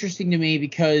it's interesting to me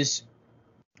because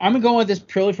I'm going with this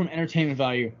purely from entertainment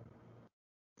value.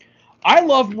 I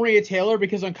love Maria Taylor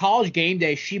because on College Game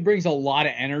Day, she brings a lot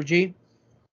of energy,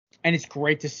 and it's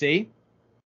great to see.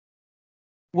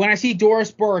 When I see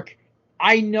Doris Burke,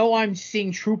 I know I'm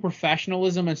seeing true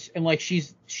professionalism and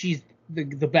she's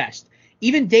the best.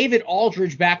 Even David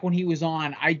Aldridge back when he was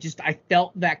on, I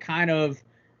felt that kind of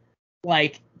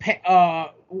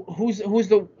who's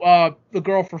the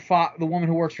girl for Fox, the woman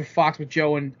who works for Fox with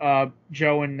Joe and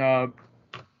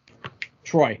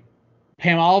Troy,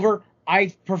 Pam Oliver.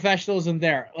 Professionalism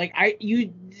there.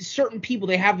 Certain people,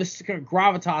 they have this kind of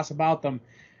gravitas about them.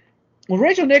 With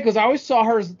Rachel Nichols, I always saw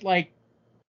her as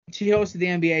she hosted the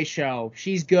NBA show.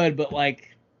 She's good, but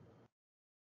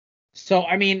so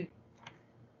I mean,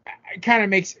 it kind of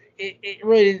makes it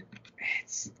really.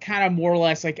 It's kind of more or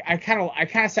less I kind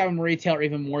of side with Maria Taylor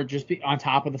even more, just on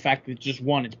top of the fact that just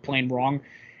one, it's plain wrong.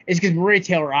 It's because Maria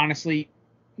Taylor, honestly,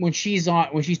 when she's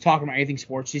talking about anything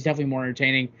sports, she's definitely more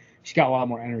entertaining. She's got a lot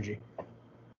more energy.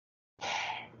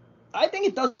 I think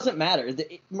it doesn't matter.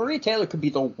 Maria Taylor could be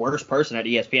the worst person at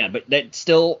ESPN, but that's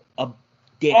still a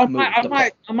dick move.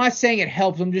 I'm not saying it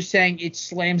helps. I'm just saying it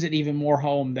slams it even more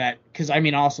home because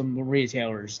also Maria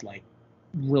Taylor is like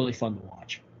really fun to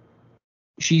watch.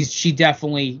 She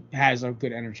definitely has a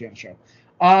good energy on the show.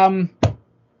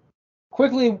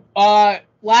 Quickly,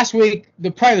 last week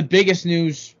probably the biggest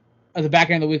news of the back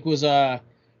end of the week was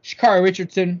Sha'Carri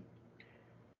Richardson,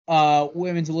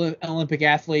 women's Olympic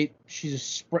athlete. She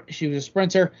was a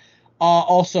sprinter,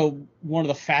 also one of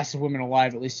the fastest women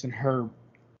alive, at least in her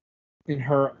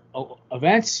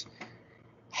events.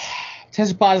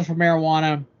 Tested positive for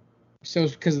marijuana, so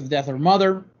it's because of the death of her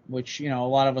mother, which a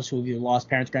lot of us who have either lost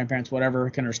parents, grandparents, whatever,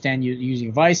 can understand using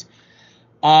a vice.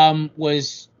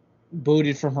 Was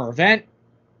booted from her event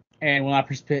and will not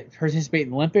participate in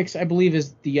the Olympics, I believe,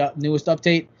 is the newest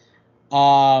update.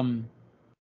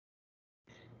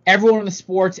 Everyone in the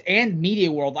sports and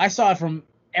media world, I saw it from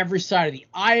every side of the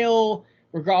aisle,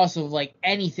 regardless of like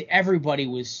anything. Everybody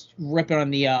was ripping on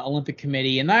the Olympic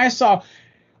Committee, and I saw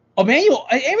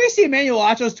Anybody see Emmanuel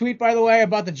Acho's tweet, by the way,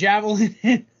 about the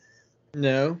javelin?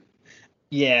 No.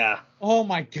 Yeah. Oh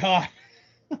my god.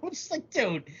 I'm just like,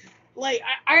 dude, like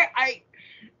I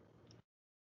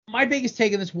my biggest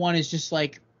take on this one is just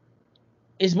like,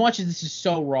 as much as this is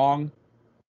so wrong,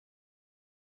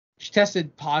 she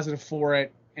tested positive for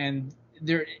it, and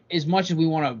there, as much as we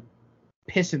want to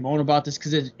piss and moan about this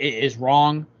because it is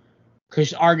wrong,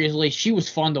 because arguably she was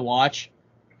fun to watch,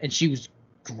 and she was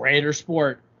great at her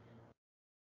sport.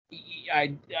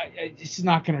 It's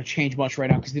not going to change much right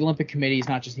now because the Olympic Committee is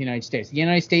not just the United States. The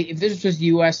United States, if this was just the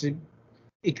U.S., it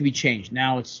could be changed.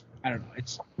 Now it's, I don't know,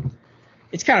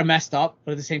 it's kind of messed up,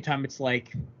 but at the same time, it's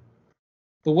like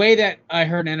the way that I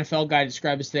heard an NFL guy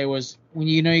describe this today was when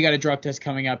you got a drug test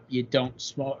coming up, you don't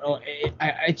smoke.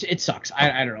 It sucks.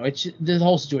 I don't know. The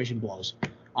whole situation blows,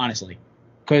 honestly,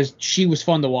 because she was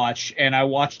fun to watch, and I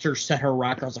watched her set her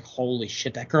rocker. I was like, holy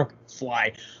shit, that girl can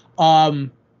fly.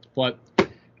 But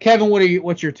Kevin,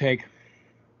 what's your take?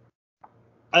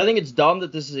 I think it's dumb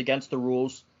that this is against the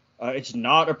rules. It's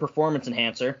not a performance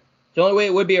enhancer. The only way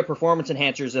it would be a performance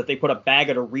enhancer is if they put a bag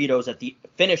of Doritos at the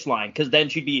finish line, because then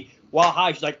she'd be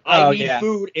high. She's like, I need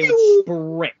food, and would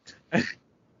sprint.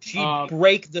 She'd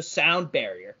break the sound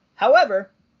barrier. However,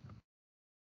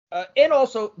 and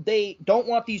also they don't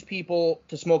want these people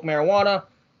to smoke marijuana.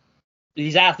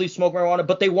 These athletes smoke marijuana,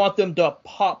 but they want them to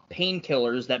pop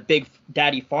painkillers that Big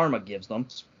Daddy Pharma gives them.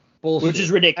 Bullshit. Which is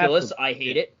ridiculous. Absolutely. I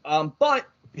hate it. But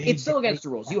it's still against the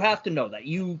rules. You have to know that.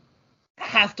 You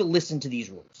have to listen to these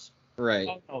rules.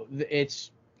 Right. Oh, it's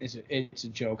a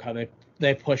joke how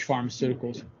they push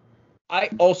pharmaceuticals. I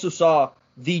also saw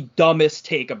the dumbest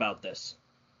take about this.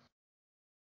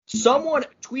 Someone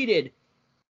tweeted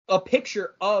a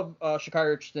picture of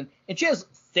Sha'Carri Richardson, and she has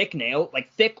thick,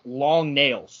 long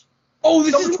nails. Oh,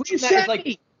 this is what you said.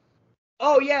 Like,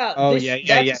 oh yeah.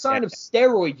 That's a sign of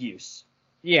steroid use.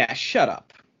 Yeah, shut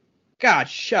up. God,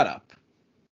 shut up.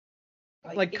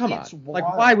 Like, come on.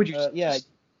 Like, why would you? Yeah.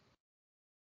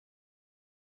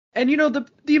 And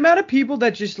the amount of people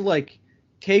that just like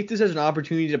take this as an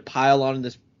opportunity to pile on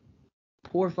this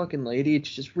poor fucking lady, it's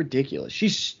just ridiculous.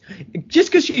 She's just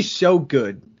because she's so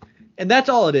good, and that's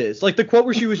all it is. Like the quote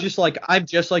where she was just like, "I'm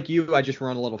just like you, I just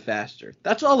run a little faster."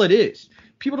 That's all it is.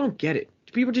 People don't get it.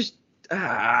 People just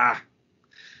Yeah.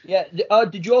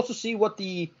 Did you also see what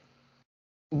the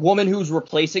woman who's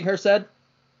replacing her said?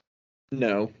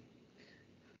 No.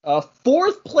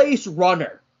 Fourth place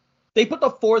runner. They put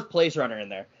the fourth place runner in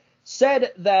there.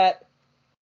 Said that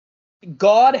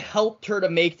God helped her to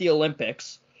make the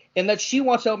Olympics, and that she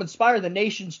wants to help inspire the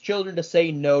nation's children to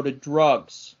say no to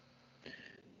drugs.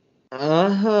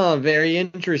 Very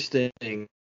interesting.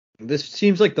 This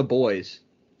seems like The Boys.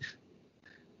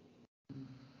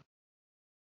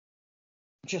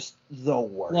 Just the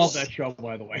worst. Love that show,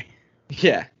 by the way.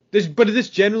 Yeah. This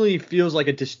generally feels like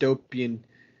a dystopian,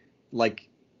 like,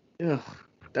 ugh,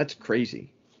 that's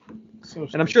crazy. So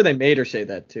and I'm sure they made her say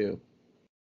that too.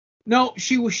 No,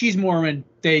 she's Mormon.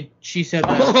 She said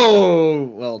that. Oh,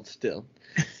 well, still.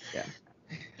 Yeah.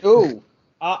 Ooh,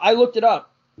 I looked it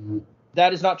up.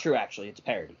 That is not true, actually. It's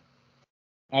parody.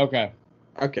 Okay.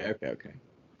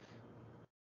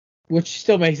 Which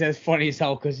still makes that funny as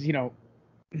hell because,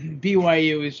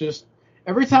 BYU is just...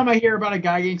 Every time I hear about a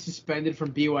guy getting suspended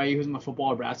from BYU who's in the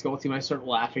football or basketball team, I start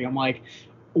laughing. I'm like,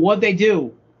 what'd they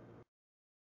do?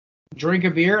 Drink a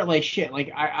beer? Like, shit.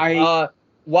 Like,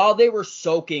 while they were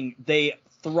soaking, they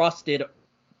thrusted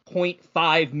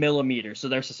 0.5 millimeters, so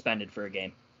they're suspended for a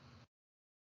game.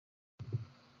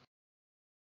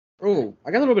 Oh,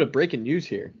 I got a little bit of breaking news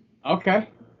here. Okay.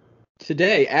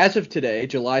 today, as of today,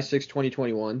 July 6,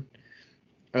 2021,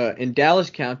 in Dallas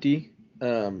County,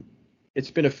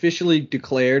 it's been officially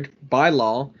declared by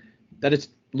law that it's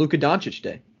Luka Doncic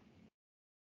Day.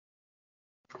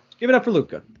 Give it up for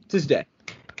Luka. It's his day.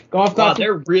 Wow,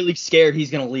 they're really scared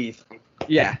he's going to leave.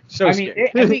 Yeah, so I mean,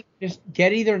 scared. I think just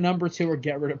get either number 2 or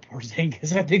get rid of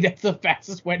Porzingis. I think that's the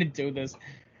fastest way to do this.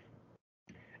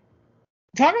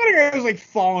 Talk about a guy who's like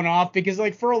falling off because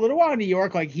like for a little while in New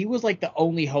York, like he was like the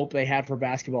only hope they had for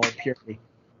basketball purely.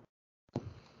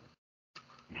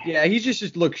 Yeah, he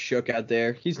just looks shook out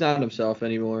there. He's not himself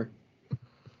anymore.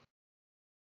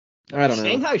 I don't know.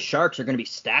 Shanghai Sharks are going to be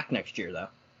stacked next year, though.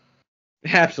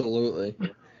 Absolutely.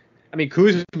 I mean,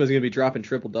 Kuzma's going to be dropping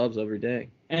triple dubs every day.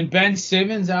 And Ben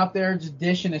Simmons out there just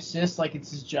dishing assists like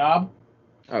it's his job.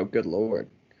 Oh, good lord.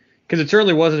 Because it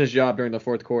certainly wasn't his job during the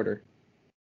fourth quarter.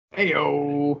 Heyo.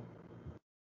 All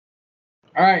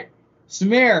right,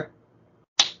 Samir.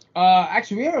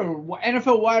 Actually, we have an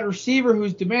NFL wide receiver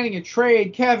who's demanding a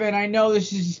trade. Kevin, I know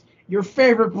this is your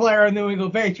favorite player on the New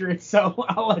England Patriots, so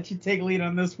I'll let you take lead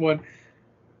on this one.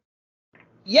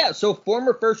 Yeah, so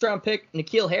former first-round pick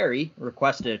Nikhil Harry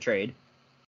requested a trade.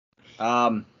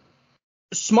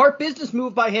 Smart business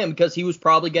move by him because he was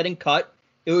probably getting cut.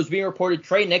 It was being reported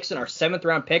Trey Nixon, our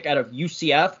 7th-round pick out of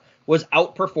UCF, was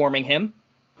outperforming him.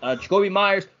 Jacoby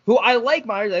Myers, who I like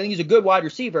Myers, I think he's a good wide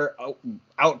receiver,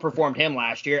 outperformed him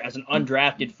last year as an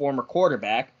undrafted former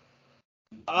quarterback.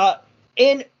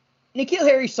 And Nikhil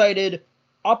Harry cited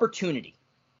opportunity,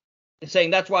 saying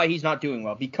that's why he's not doing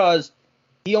well, because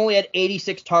he only had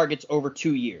 86 targets over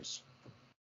 2 years.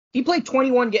 He played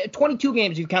 22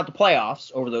 games if you count the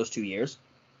playoffs over those 2 years.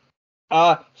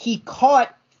 He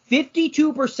caught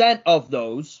 52% of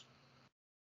those.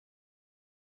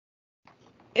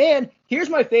 And here's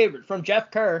my favorite from Jeff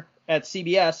Kerr at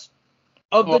CBS.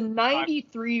 Of the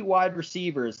 93 wide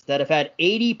receivers that have had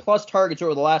 80-plus targets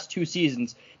over the last 2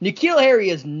 seasons, Nikhil Harry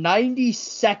is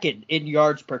 92nd in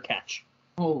yards per catch.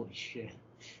 Holy shit.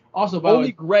 Also,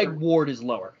 only Greg Ward is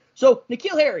lower. So,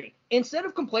 Nikhil Harry, instead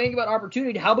of complaining about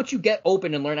opportunity, how about you get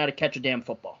open and learn how to catch a damn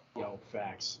football? Yo,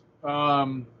 facts.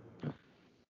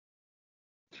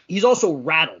 He's also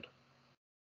rattled.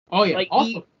 Oh, yeah. Like,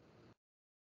 also,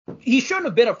 he shouldn't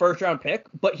have been a first-round pick,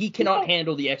 but he cannot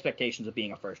handle the expectations of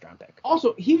being a first-round pick.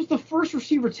 Also, he was the first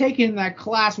receiver taken in that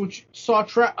class, which saw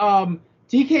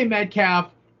DK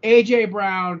Metcalf, A.J.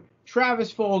 Brown,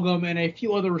 Travis Fulgham, and a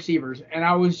few other receivers. And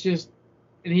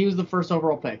he was the first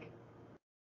overall pick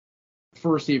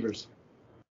for receivers.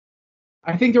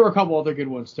 I think there were a couple other good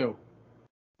ones, too.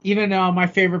 Even my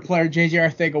favorite player, J.J.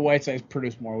 Arcega-Whiteside,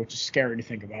 produced more, which is scary to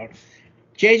think about.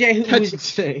 J.J., That's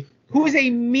insane. Who is a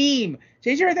meme.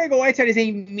 J.J. Arcega-Whiteside is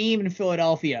a meme in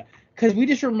Philadelphia. Because we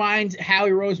just remind Howie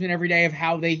Roseman every day of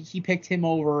how he picked him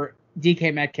over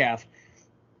DK Metcalf.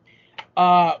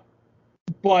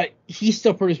 But he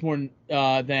still produced more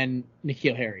than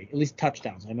Nikhil Harry. At least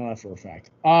touchdowns. I know that for a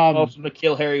fact. Also,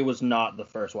 Nikhil Harry was not the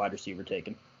first wide receiver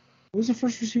taken. Who was the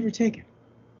first receiver taken?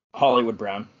 Hollywood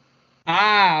Brown.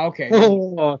 Ah, okay.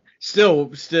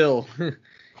 Still.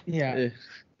 Yeah.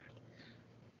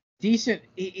 Decent.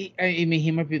 I mean,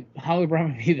 he might be Hollywood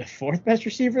Brown might be the 4th best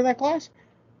receiver in that class.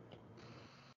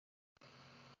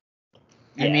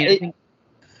 Yeah,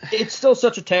 it's still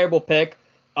such a terrible pick.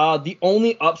 The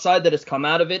only upside that has come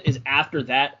out of it is after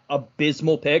that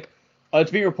abysmal pick.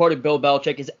 It's being reported Bill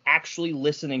Belichick is actually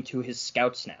listening to his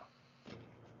scouts now.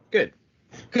 Good.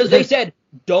 Because they said,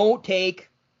 don't take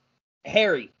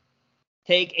Harry.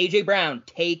 Take A.J. Brown.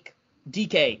 Take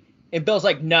DK. And Bill's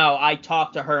like, no, I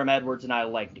talked to Herm Edwards and I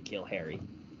like to kill Harry.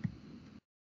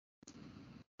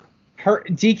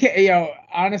 DK,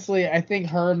 honestly, I think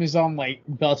Herm is on like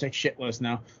Belichick's shit list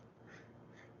now.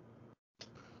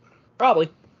 Probably.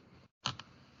 I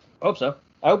hope so.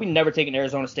 I hope he never take an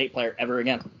Arizona State player ever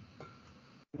again.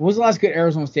 What was the last good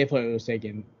Arizona State player that was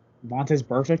taken? Vontaze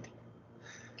Burfict?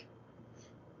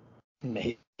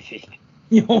 Maybe.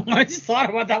 I just thought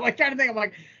about that. I'm like trying to think. I'm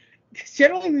like,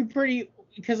 generally we pretty,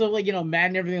 because of like, Madden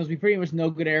and everything else, we pretty much know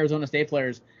good Arizona State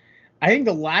players. I think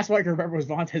the last one I can remember was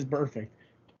Vontaze Burfict.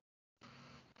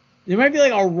 There might be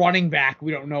like a running back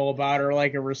we don't know about, or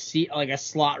like a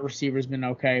slot receiver's been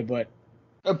okay, but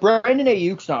Brandon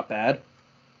Ayuk's not bad.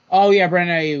 Oh yeah,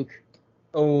 Brandon Ayuk.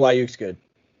 Oh, Ayuk's good.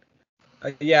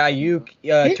 Ayuk.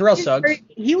 Terrell Suggs.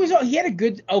 He had a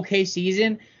good, okay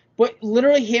season, but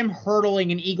literally him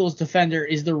hurdling an Eagles defender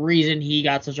is the reason he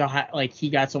got such a high, like he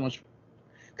got so much.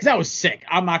 Because that was sick.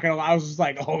 I'm not gonna lie. I was just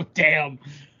like, oh damn.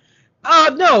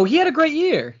 No, he had a great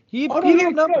year. He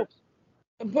had numbers.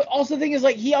 But also the thing is,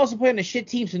 like, he also played on a shit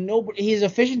team, so his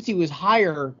efficiency was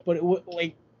higher, but it was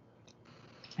like,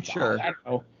 sure. I don't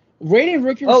know. Rating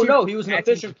rookie Oh receivers. no, he was an bad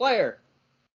efficient teams. player.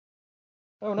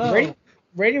 Oh no.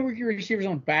 Rating rookie receivers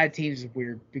on bad teams is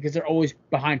weird because they're always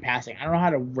behind passing. I don't know how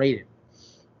to rate it.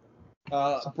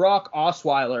 Brock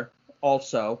Osweiler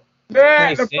also.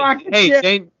 Yeah,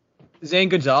 Zane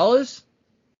Gonzalez,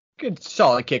 good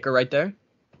solid kicker right there.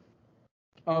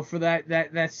 Oh, for that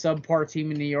subpar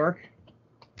team in New York.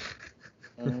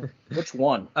 Which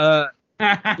one? Yeah.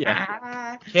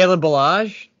 Kalen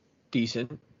Balaj,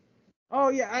 decent. Oh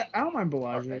yeah, I don't mind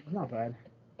Bellagio. It's not bad.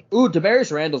 Ooh,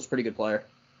 Demarius Randall's a pretty good player.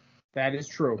 That is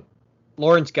true.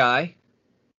 Lawrence Guy.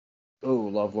 Ooh,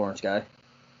 love Lawrence Guy.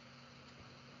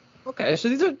 Okay, so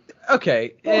these are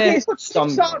okay. Okay, so some- some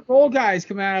solid role guys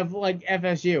come out of like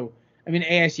FSU. I mean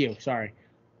ASU. Sorry.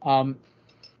 Pat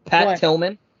but-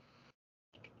 Tillman.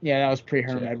 Yeah, that was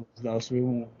pre-Herm Sure. Edwards though, so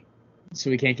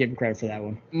we can't give him credit for that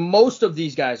one. Most of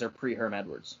these guys are pre-Herm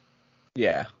Edwards.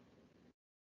 Yeah.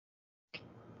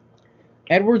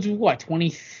 Edwards was what,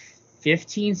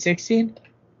 2015, 16?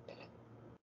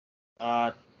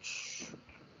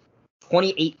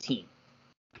 2018.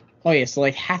 Oh yeah, so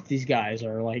like half these guys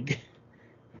are like,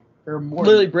 or more.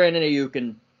 Literally Brandon Ayuk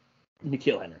and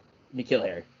Nikhil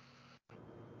Harry.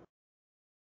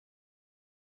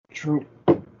 True.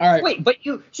 All right. Wait, but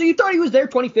you thought he was there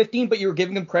 2015, but you were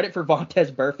giving him credit for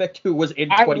Vontez Burfict, who was in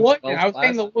 2012. I was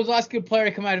saying the last good player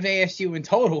to come out of ASU in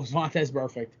total was Vontez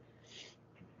Burfict.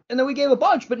 And then we gave a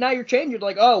bunch, but now you're changing. You're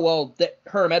like, oh well,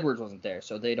 Herm Edwards wasn't there,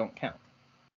 so they don't count.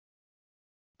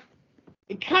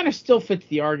 It kind of still fits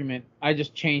the argument. I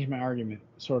just changed my argument,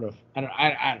 sort of.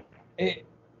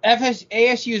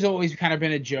 ASU has always kind of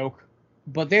been a joke,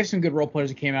 but they have some good role players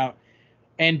that came out.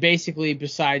 And basically,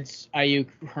 besides Ayuk,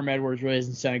 Herm Edwards really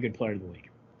hasn't sent a good player to the league.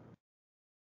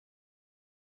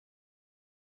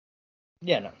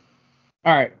 Yeah, no.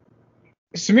 All right.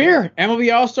 Samir,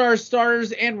 MLB All-Stars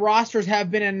starters and rosters have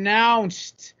been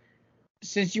announced.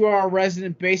 Since you are a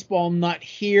resident baseball nut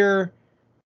here,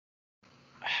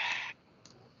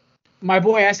 my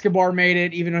boy Escobar made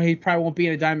it, even though he probably won't be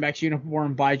in a Diamondbacks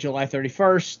uniform by July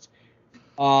 31st.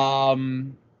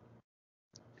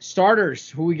 Starters,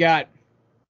 who we got?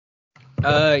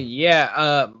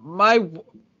 My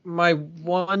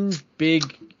one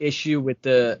big issue with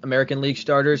the American League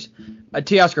starters,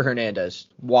 Teoscar Hernandez.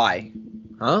 Why?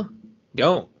 Huh?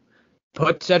 Don't.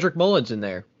 Put Cedric Mullins in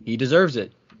there. He deserves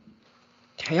it.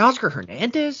 Teoscar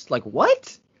Hernandez? Like,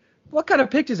 what? What kind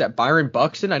of pick is that? Byron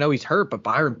Buxton? I know he's hurt, but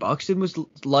Byron Buxton was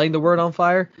lighting the world on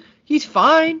fire. He's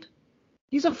fine.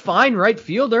 He's a fine right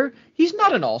fielder. He's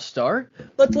not an all-star.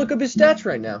 Let's look up his stats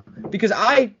right now, because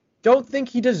I don't think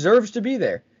he deserves to be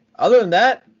there. Other than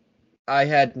that, I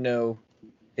had no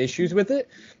issues with it.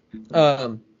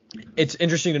 It's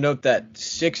interesting to note that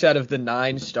 6 out of the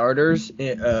 9 starters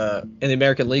in the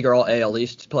American League are all AL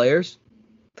East players.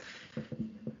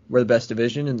 We're the best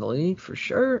division in the league for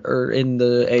sure, or in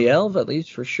the AL at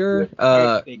least for sure.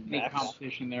 Big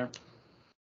competition there.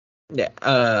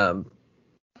 Yeah.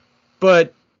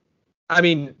 But I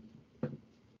mean,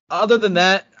 other than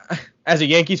that, as a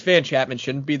Yankees fan, Chapman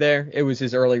shouldn't be there. It was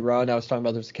his early run. I was talking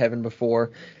about this with Kevin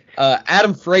before.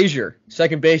 Adam Frazier,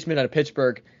 second baseman out of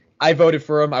Pittsburgh. I voted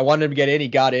for him. I wanted him to get in. He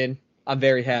got in. I'm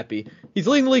very happy. He's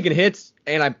leading the league in hits,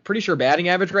 and I'm pretty sure batting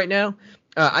average right now.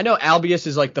 I know Albius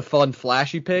is like the fun,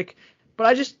 flashy pick, but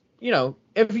I just,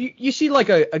 if you see like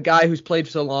a guy who's played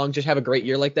for so long just have a great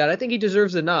year like that, I think he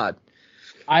deserves a nod.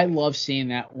 I love seeing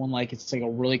that when like it's like a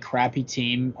really crappy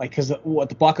team, like because the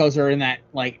Buccos are in that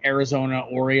like Arizona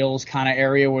Orioles kind of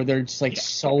area where they're just like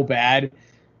so bad,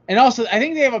 and also I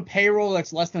think they have a payroll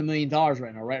that's less than $1 million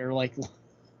right now, right? Or like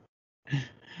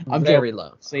I'm very joking.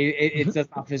 low. So it's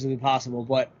that's not physically possible,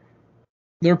 but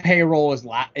their payroll is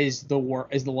the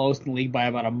lowest in the league by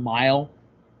about a mile.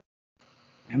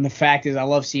 And the fact is, I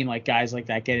love seeing like guys like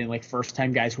that getting like first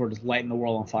time guys who are just lighting the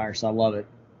world on fire. So I love it.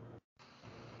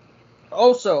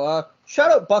 Also, shout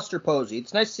out Buster Posey.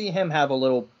 It's nice to see him have a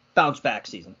little bounce back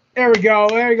season. There we go,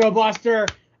 Buster.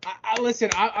 Listen,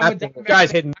 I'm a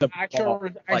guy's hitting the I ball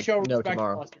show like no respect to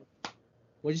tomorrow. Buster.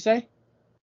 What'd you say?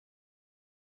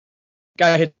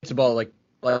 Guy hits the ball like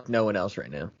no one else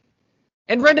right now.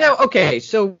 And right now, okay,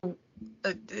 so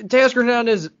Teoscar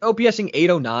Hernandez OPSing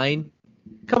 809.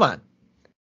 Come on.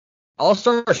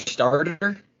 All-star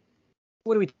starter?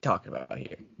 What are we talking about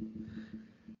here?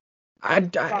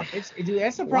 Dude,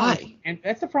 that's the problem. Why? And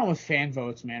that's the problem with fan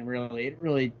votes, man. Really, it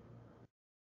really.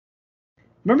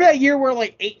 Remember that year where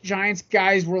like 8 Giants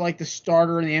guys were like the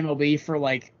starter in the MLB for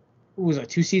like, what was it,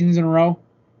 2 seasons in a row?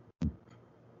 It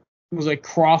was like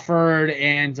Crawford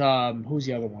and who's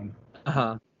the other one?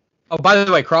 Oh, by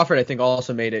the way, Crawford, I think,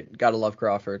 also made it. Gotta love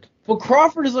Crawford. But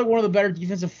Crawford is like one of the better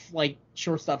defensive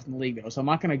shortstops in the league, though, so I'm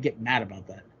not gonna get mad about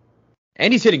that.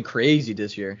 And he's hitting crazy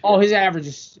this year. Oh, his average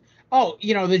is. Oh,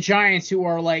 the Giants, who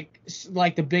are like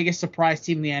the biggest surprise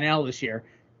team in the NL this year.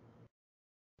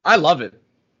 I love it.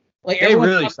 Like They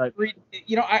really excited.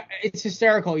 It's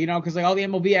hysterical, because like all the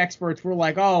MLB experts were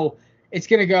like, oh, it's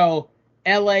gonna go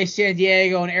LA, San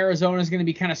Diego, and Arizona is gonna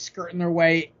be kind of skirting their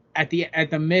way at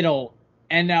the middle,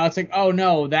 and now it's like, oh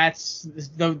no, that's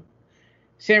the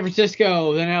San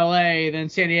Francisco, then LA, then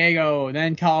San Diego,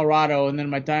 then Colorado, and then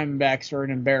my Diamondbacks are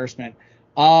an embarrassment.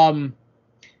 I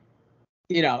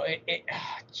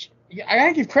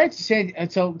gotta give credit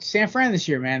to San Fran this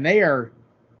year, man. They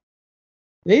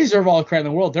deserve all the credit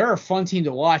in the world. They're a fun team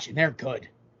to watch, and they're good.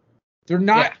 They're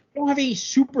not. Yeah. They don't have any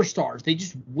superstars. They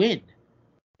just win.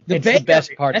 It's the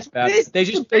best part about it. They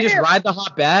just ride the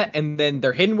hot bat, and then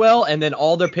they're hitting well, and then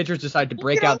all their pitchers decide to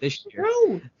break out this year.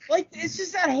 Like, it's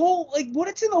just that whole, like,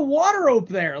 what's in the water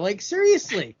over there? Like,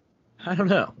 seriously. I don't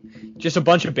know. Just a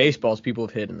bunch of baseballs people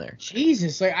have hit in there.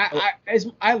 Jesus, like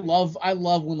I love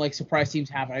when like surprise teams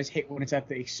happen. I just hate when it's at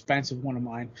the expense of one of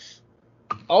mine.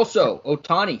 Also,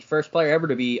 Ohtani, first player ever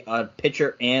to be a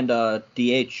pitcher and a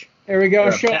DH. There we go,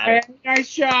 Shohei.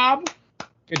 Nice job.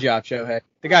 Good job, Shohei.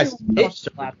 The guy's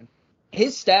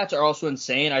his stats are also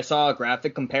insane. I saw a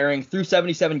graphic comparing through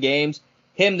 77 games,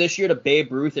 him this year to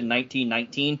Babe Ruth in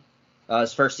 1919,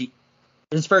 his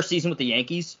first season with the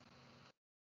Yankees.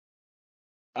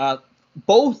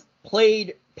 Both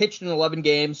pitched in 11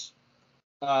 games.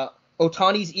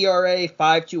 Ohtani's ERA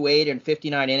 5.28 in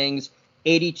 59 innings,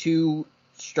 82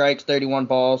 strikes, 31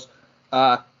 balls.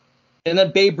 And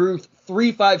then Babe Ruth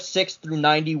 3.56 through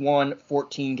 91,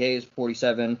 14 Ks,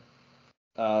 47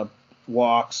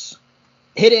 walks.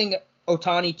 Hitting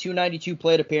Ohtani 292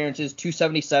 plate appearances,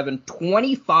 277,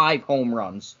 25 home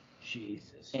runs. Jesus.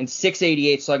 And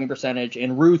 688 slugging percentage.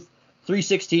 And Ruth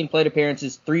 316 plate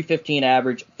appearances, 315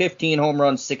 average, 15 home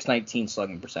runs, 619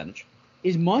 slugging percentage.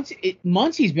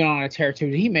 Muncy's been on a tear too.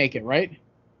 Did he make it, right?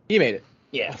 He made it.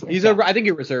 Yeah. I think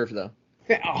he reserved though.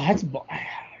 Oh, that's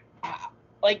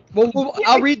like. Well,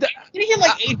 I'll read the. Did he get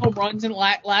like 8 home runs in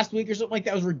last week or something like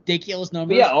that? Was ridiculous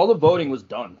numbers. But yeah, all the voting was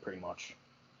done pretty much.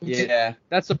 Yeah,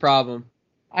 that's the problem.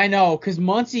 I know, because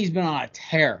Muncy's been on a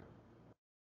tear.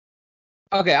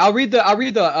 Okay, I'll read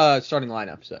the starting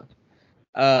lineup. So,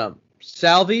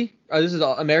 Salvi. This is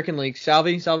American League.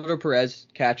 Salvador Perez,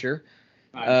 catcher.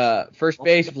 Nice. First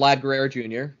base, Vlad Guerrero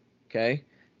Jr. Okay.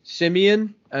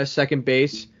 Simeon, second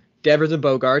base. Devers and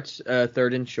Bogarts,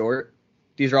 third and short.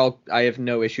 These are all. I have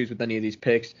no issues with any of these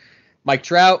picks. Mike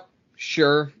Trout,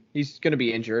 sure, he's gonna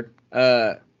be injured.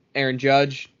 Aaron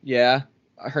Judge, yeah.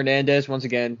 Hernandez, once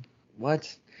again,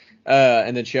 what?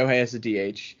 And then Shohei as the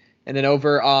DH. And then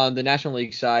over on the National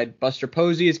League side, Buster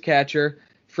Posey is catcher.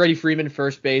 Freddie Freeman,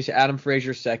 first base. Adam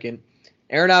Frazier, second.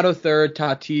 Arenado, third.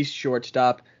 Tatis,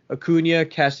 shortstop. Acuna,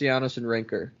 Castellanos, and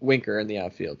Winker in the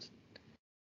outfield.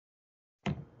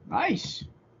 Nice.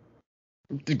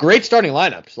 Great starting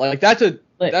lineups. Like that's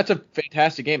a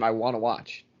fantastic game I want to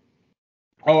watch.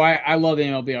 Oh, I love the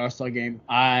MLB All-Star Game.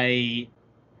 I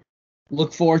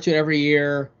look forward to it every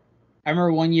year. I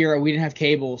remember one year we didn't have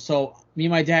cable, so me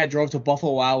and my dad drove to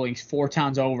Buffalo Wild Wings 4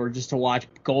 towns over just to watch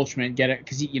Goldschmidt get it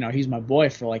because he's my boy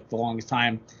for like the longest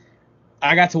time.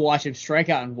 I got to watch him strike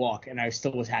out and walk, and I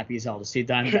still was happy as hell to see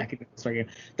Diamondback in the All-Star Game.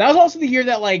 That was also the year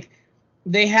that like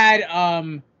they had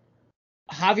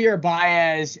Javier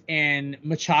Baez and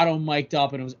Machado mic'd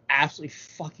up, and it was absolutely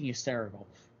fucking hysterical.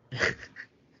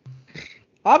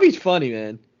 Javi's funny,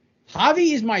 man.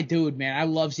 Javi is my dude, man. I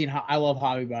love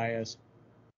Javi Baez.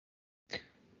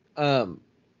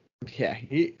 Yeah,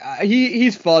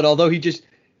 he's fun. Although he just,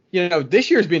 this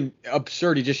year's been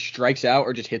absurd. He just strikes out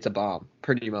or just hits a bomb,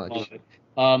 pretty much. Love it.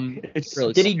 It's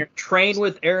really. Did he train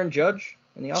with Aaron Judge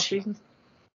in the offseason?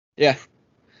 Yeah.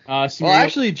 Well,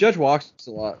 actually, Judge walks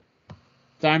a lot.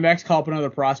 Diamondbacks call up another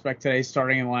prospect today,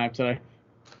 starting in the lineup today.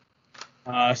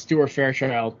 Stuart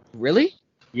Fairchild. Really?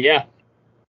 Yeah.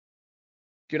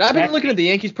 Dude, I've been looking at the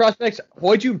Yankees prospects.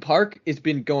 Hoyjun Park has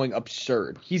been going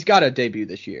absurd. He's got a debut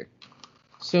this year.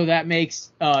 So that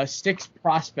makes 6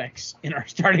 prospects in our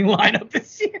starting lineup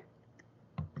this year.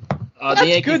 The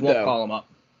Yankees won't call him up.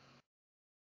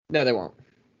 No, they won't.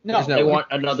 No, they want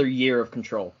another year of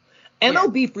control.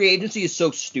 MLB free agency is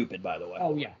so stupid, by the way.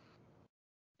 Oh, yeah.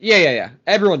 Yeah.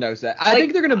 Everyone knows that. I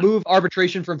think they're going to move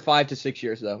arbitration from 5 to 6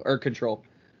 years, though, or control.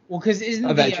 Well, because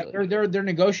they're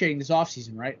negotiating this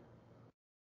offseason, right?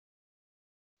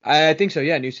 I think so,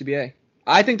 yeah, new CBA.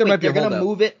 I think there might be a holdout. They're going to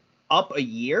move it up a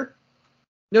year?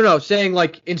 No, saying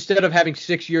like instead of having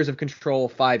 6 years of control,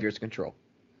 5 years of control.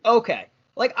 Okay.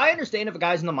 Like, I understand if a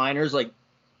guy's in the minors, like,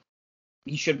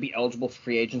 he shouldn't be eligible for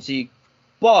free agency,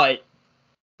 but,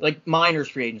 like, minors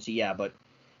free agency, yeah, but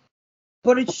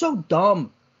it's so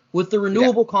dumb with the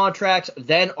renewable contracts,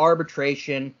 then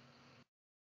arbitration.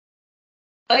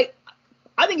 Like,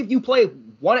 I think if you play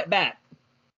one at bat,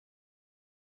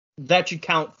 that should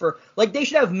count for, like, they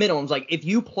should have minimums. Like, if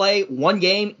you play one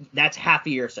game, that's half a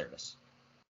year service.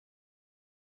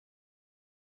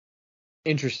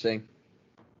 Interesting.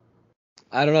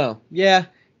 I don't know. Yeah,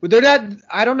 but they're not.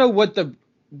 I don't know what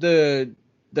the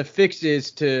fix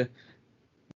is to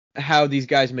how these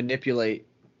guys manipulate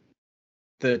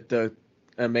the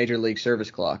major league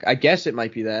service clock. I guess it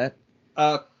might be that.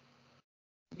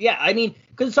 Yeah, I mean,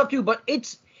 because it's up to, but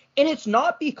it's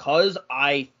not because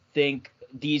I think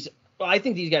these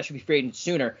guys should be free agents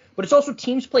sooner, but it's also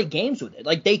teams play games with it.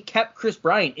 Like, they kept Chris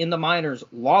Bryant in the minors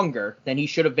longer than he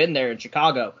should have been there in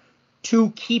Chicago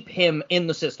to keep him in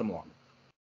the system longer.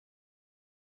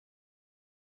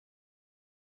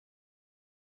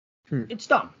 It's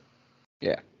dumb.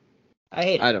 Yeah. I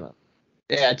hate it. I don't know.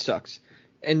 Yeah, it sucks.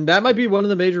 And that might be one of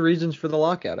the major reasons for the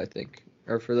lockout, I think.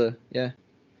 Or for the, yeah.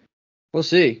 We'll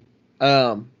see.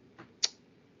 I'm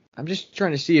just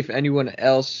trying to see if anyone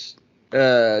else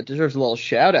deserves a little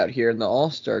shout out here in the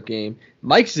All-Star game.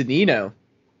 Mike Zunino,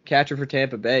 catcher for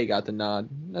Tampa Bay, got the nod.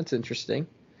 That's interesting.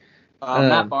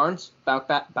 Matt Barnes,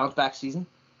 bounce back season.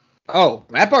 Oh,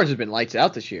 Matt Barnes has been lights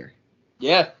out this year.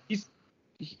 Yeah.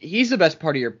 He's the best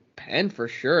part of your pen for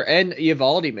sure. And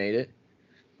Eovaldi made it.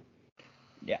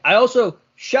 Yeah. I also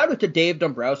shout out to Dave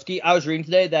Dombrowski. I was reading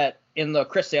today that in the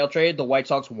Chris Sale trade, the White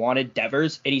Sox wanted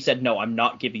Devers, and he said, "No, I'm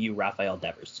not giving you Rafael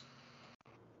Devers."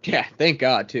 Yeah, thank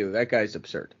God too. That guy's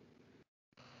absurd.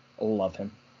 I love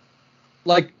him.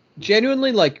 Like,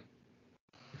 genuinely, like,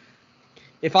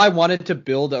 if I wanted to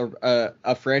build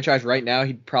a franchise right now,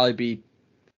 he'd probably be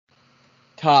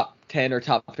top 10 or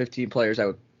top 15 players I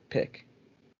would pick.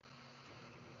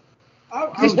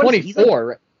 He's 24,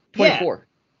 right? 24.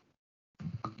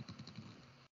 Yeah.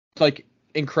 Like,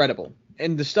 incredible.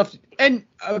 And the stuff, and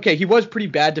okay, he was pretty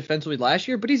bad defensively last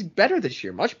year, but he's better this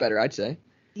year, much better, I'd say.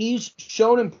 He's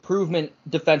shown improvement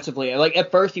defensively. Like,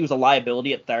 at first he was a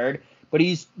liability at third, but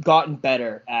he's gotten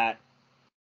better at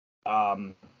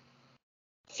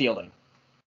fielding.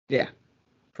 Yeah,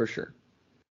 for sure.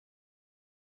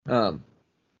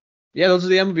 Yeah, those are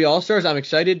the MLB All-Stars. I'm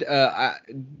excited.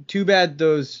 Too bad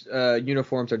those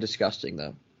uniforms are disgusting,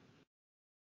 though.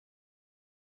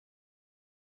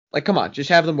 Like, come on, just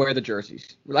have them wear the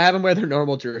jerseys. Have them wear their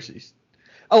normal jerseys.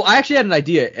 Oh, I actually had an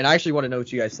idea, and I actually want to know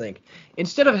what you guys think.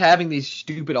 Instead of having these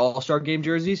stupid All-Star Game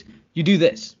jerseys, you do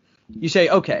this. You say,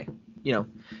 okay,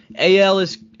 AL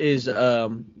is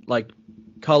like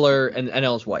color and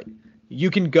NL is white. You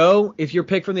can go, if you're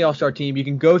picked from the All-Star team, you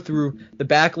can go through the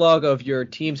backlog of your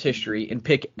team's history and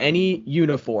pick any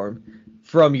uniform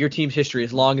from your team's history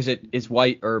as long as it is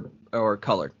white or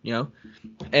colored,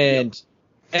 And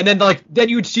then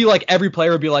you would see like every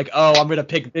player would be like, oh, I'm gonna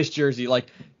pick this jersey. Like,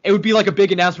 it would be like a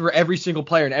big announcement for every single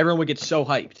player, and everyone would get so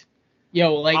hyped.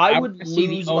 Yo, like, I would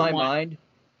lose my mind.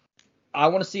 I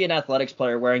want to see an athletics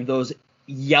player wearing those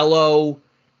yellow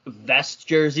vest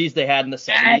jerseys they had in the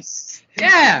 70s. Yes.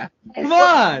 Yeah, come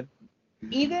on.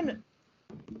 Even,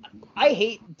 I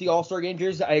hate the All-Star Game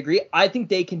jerseys. I agree. I think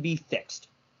they can be fixed.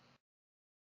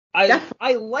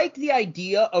 I like the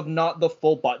idea of not the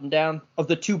full button down of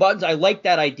the two buttons. I like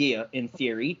that idea in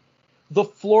theory. The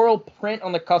floral print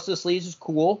on the cuffs of the sleeves is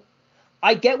cool.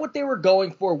 I get what they were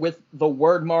going for with the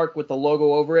word mark with the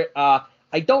logo over it.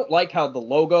 I don't like how the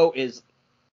logo is,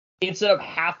 instead of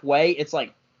halfway, it's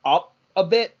like up a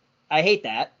bit. I hate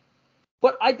that.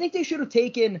 But I think they should have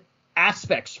taken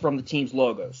aspects from the team's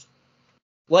logos.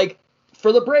 Like,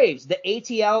 for the Braves, the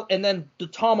ATL and then the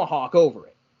tomahawk over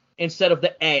it instead of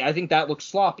the A. I think that looks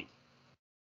sloppy.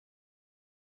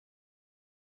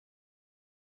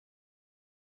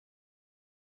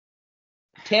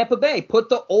 Tampa Bay, put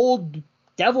the old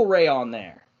Devil Ray on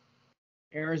there.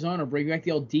 Arizona, bring back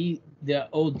the old D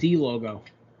logo.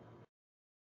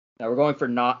 Now we're going for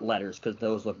not letters because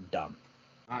those look dumb.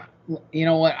 You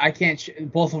know what? I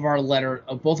can't. Both of our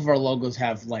logos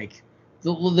have like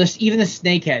even the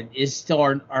snake head is still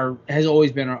our has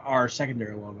always been our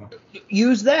secondary logo.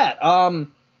 Use that. I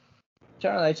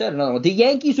said another one. The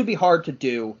Yankees would be hard to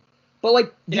do, but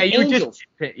like the Angels,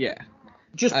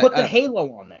 just put the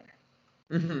halo on there.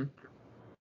 Mm-hmm.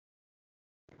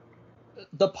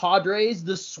 The Padres,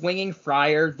 the swinging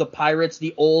friar, the Pirates,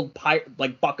 the old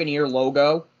Buccaneer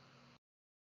logo.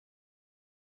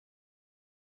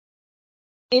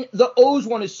 And the O's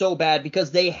one is so bad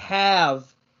because they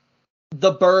have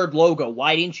the bird logo.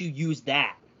 Why didn't you use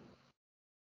that?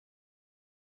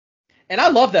 And I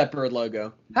love that bird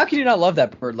logo. How can you not love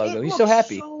that bird logo? He's so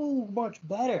happy. So much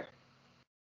better.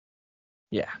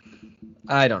 Yeah.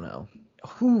 I don't know.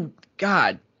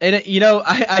 God. And,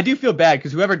 I do feel bad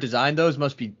because whoever designed those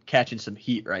must be catching some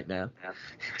heat right now.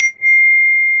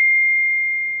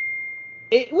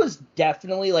 It was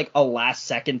definitely like a last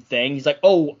second thing. He's like,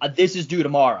 oh, this is due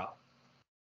tomorrow.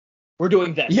 We're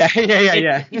doing this.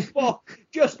 Yeah. Well,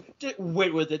 just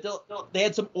wait with it. They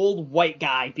had some old white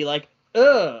guy be like,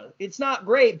 it's not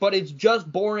great, but it's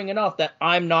just boring enough that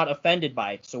I'm not offended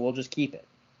by it, so we'll just keep it.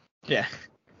 Yeah.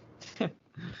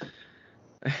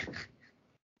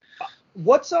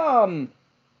 What's when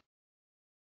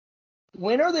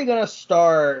are they gonna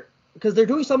start? Because they're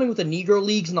doing something with the Negro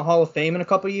Leagues in the Hall of Fame in a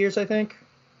couple of years, I think.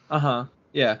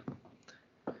 Yeah.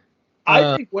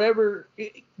 I think whatever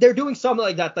they're doing something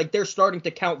like that, like they're starting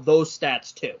to count those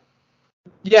stats too.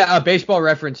 Yeah, Baseball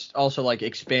Reference also like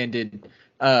expanded,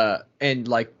 and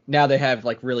like now they have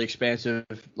like really expansive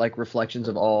like reflections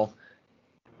of all,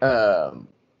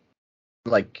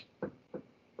 like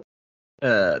all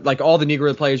the Negro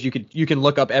League players. You can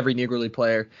look up every Negro League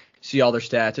player, see all their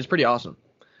stats. It's pretty awesome.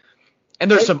 And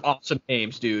there's some awesome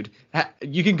names, dude.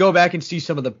 You can go back and see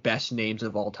some of the best names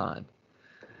of all time.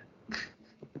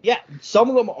 Yeah, some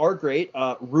of them are great.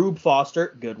 Rube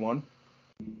Foster, good one.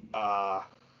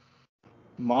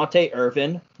 Monte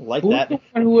Irvin, like Who's that. the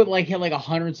one who would hit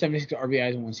 176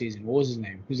 RBIs in one season? What was his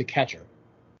name? Who's a catcher?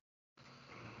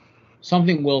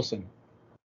 Something Wilson.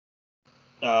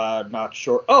 Not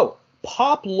sure. Oh,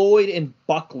 Pop Lloyd and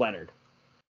Buck Leonard.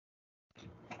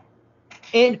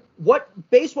 And what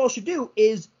baseball should do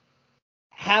is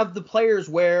have the players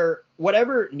wear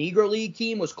whatever Negro League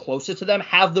team was closest to them,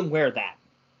 have them wear that.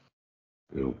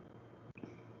 Ew.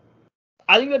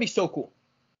 I think that'd be so cool.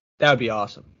 That would be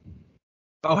awesome.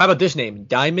 Oh, how about this name?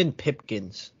 Diamond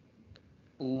Pipkins.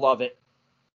 Love it.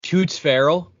 Toots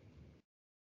Farrell.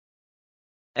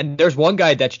 And there's one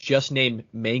guy that's just named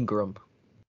Mangrum.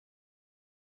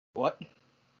 What?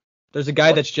 There's a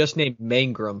guy that's just named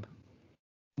Mangrum.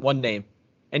 One name.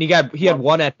 And he had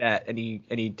one at bat, and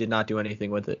he did not do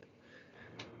anything with it.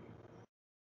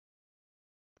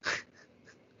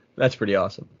 That's pretty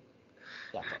awesome.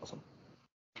 That's awesome.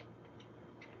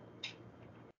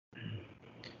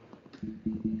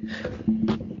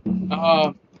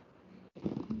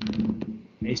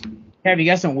 Have you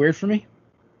got something weird for me?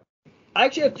 I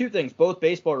actually have two things, both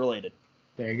baseball related.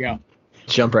 There you go.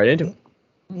 Jump right into it.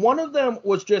 One of them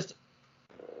was just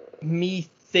me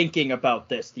thinking about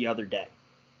this the other day.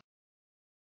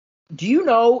 Do you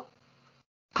know,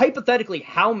 hypothetically,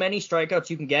 how many strikeouts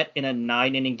you can get in a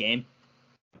 9-inning game?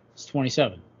 It's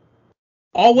 27.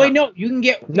 Oh wait, no, you can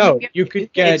get. You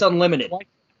could get. It's unlimited.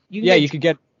 You could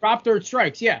get drop third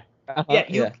strikes. Yeah.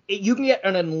 You can get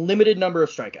an unlimited number of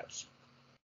strikeouts,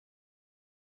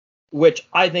 which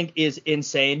I think is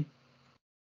insane.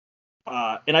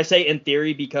 And I say in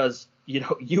theory because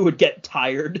you would get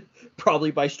tired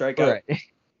probably by strikeout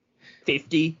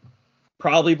 50,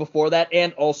 probably before that,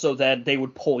 and also that they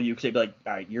would pull you because they'd be like,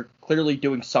 all right, you're clearly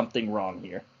doing something wrong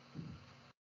here.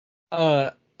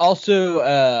 Also,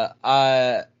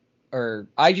 I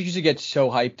used to get so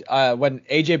hyped when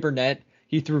AJ Burnett,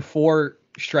 he threw 4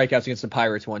 strikeouts against the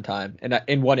Pirates one time and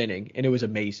in one inning, and it was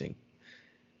amazing.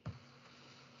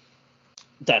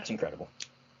 That's incredible.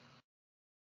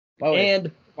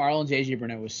 And Marlins AJ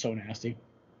Burnett was so nasty.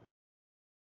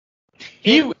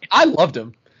 I loved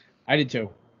him. I did too.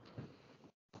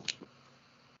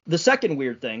 The second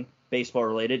weird thing, baseball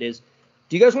related, is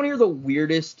do you guys want to hear the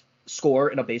weirdest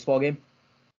score in a baseball game?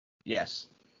 Yes.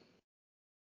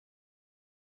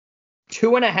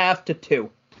 2.5 to 2.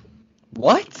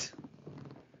 What?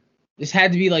 This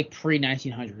had to be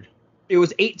pre-1900. It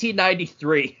was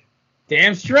 1893.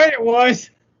 Damn straight it was.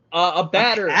 A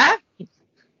batter.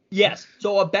 Yes.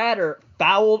 So a batter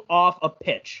fouled off a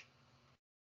pitch.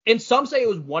 And some say it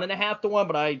was 1.5 to 1,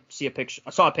 but I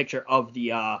saw a picture of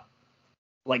the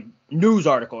news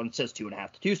article and it says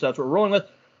 2.5 to 2, so that's what we're rolling with.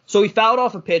 So he fouled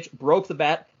off a pitch, broke the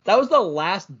bat. That was the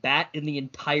last bat in the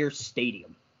entire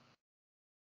stadium.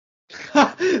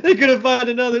 They couldn't find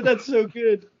another. That's so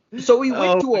good. So we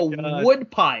went to a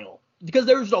wood pile because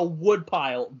there's a wood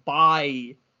pile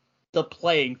by the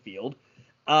playing field,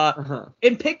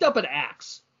 and picked up an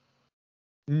axe.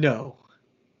 No.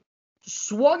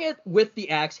 Swung it with the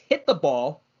axe, hit the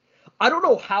ball. I don't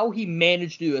know how he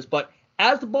managed to do this, but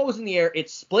as the ball was in the air, it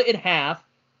split in half.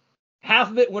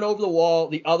 Half of it went over the wall.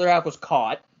 The other half was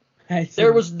caught.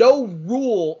 There was no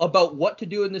rule about what to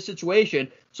do in this situation,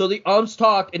 so the umps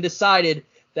talked and decided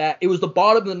that it was the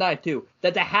bottom of the ninth, too,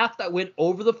 that the half that went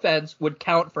over the fence would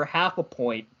count for half a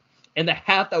point, and the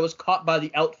hat that was caught by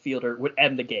the outfielder would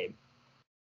end the game.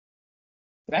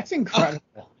 That's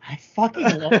incredible. I fucking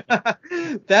love it.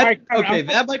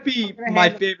 That might be my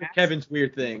favorite Kevin's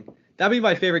weird thing. That'd be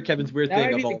my favorite Kevin's weird that thing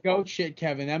might of be all. the GOAT shit,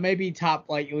 Kevin. That may be top,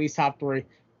 at least top 3.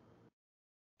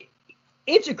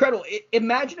 It's incredible.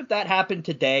 Imagine if that happened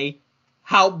today,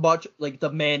 how much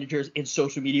the managers in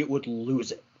social media would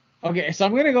lose it. Okay, so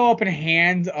I'm gonna go up and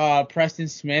hand Preston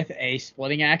Smith a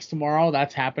splitting axe tomorrow.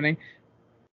 That's happening.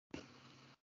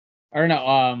 Or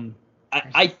no,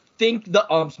 I think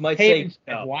the umps might Pavin say Smith.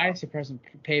 no. Why is it Preston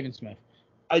Pavin Smith?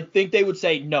 I think they would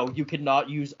say no. You cannot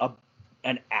use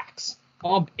an axe.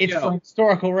 It's for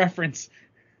historical reference.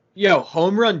 Yo,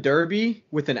 home run derby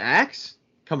with an axe?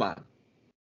 Come on.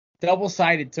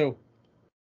 Double-sided too.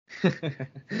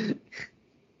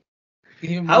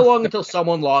 How long until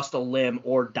someone lost a limb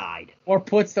or died? Or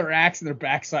puts their axe in their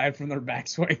backside from their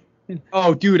backswing?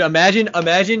 Oh, dude,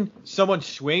 imagine someone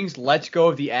swings, lets go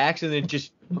of the axe, and then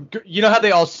just, you know how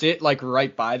they all sit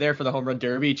right by there for the home run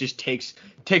derby? It just takes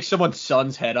someone's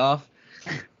son's head off.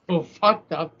 Oh,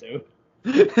 fucked up, dude.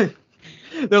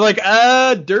 They're like,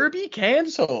 derby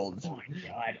canceled. Oh my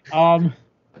god.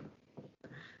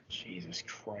 Jesus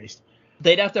Christ.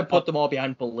 They'd have to put them all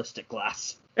behind ballistic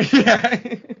glass. Yeah.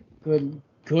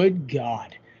 Good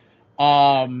God.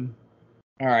 All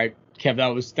right,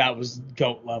 Kev, that was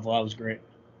GOAT level. That was great.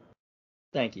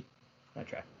 Thank you. I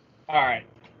try. All right,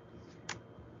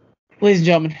 ladies and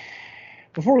gentlemen,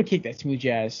 before we kick that smooth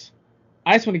jazz,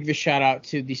 I just want to give a shout out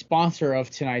to the sponsor of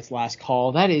tonight's last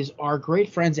call. That is our great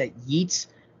friends at Yeats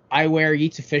Eyewear,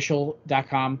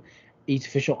 YeatsOfficial.com, Yeats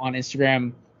Official on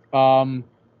Instagram.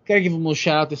 Gotta give them a little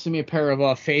shout out. They sent me a pair of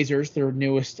phasers, their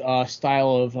newest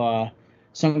style of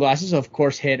sunglasses. Of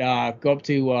course, go up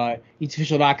to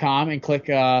YeatsOfficial.com and click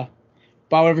buy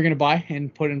whatever you're gonna buy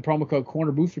and put in promo code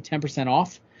Corner Booth for 10%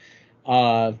 off.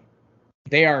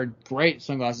 They are great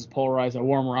sunglasses, polarized. I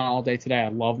wore them around all day today. I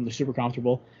love them. They're super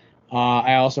comfortable.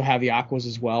 I also have the Aquas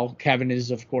as well. Kevin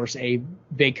is, of course, a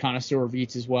big connoisseur of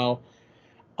Yeats as well.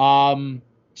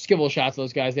 Just give a little shout out to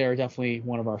those guys. They are definitely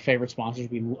one of our favorite sponsors.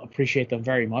 We appreciate them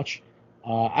very much.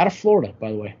 Out of Florida,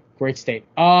 by the way. Great state.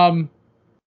 It's time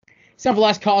for the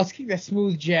last call. Let's keep that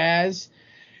smooth jazz.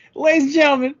 Ladies and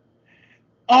gentlemen,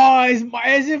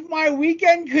 as if my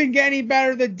weekend couldn't get any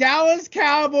better, the Dallas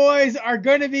Cowboys are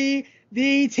going to be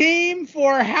the team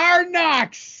for Hard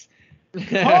Knocks.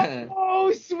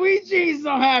 Oh, sweet Jesus,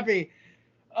 I'm happy.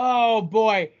 Oh,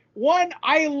 boy. One,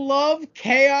 I love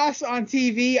chaos on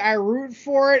TV. I root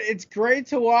for it. It's great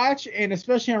to watch, and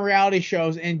especially on reality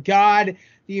shows. And God,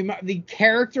 the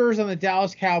characters on the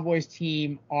Dallas Cowboys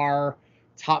team are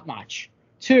top-notch.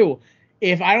 2,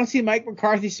 if I don't see Mike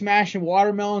McCarthy smashing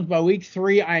watermelons by week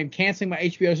 3, I am canceling my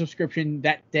HBO subscription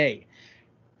that day.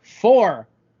 4,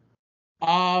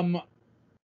 no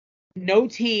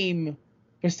team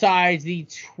besides the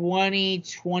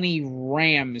 2020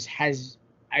 Rams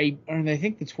I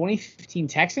think the 2015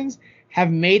 Texans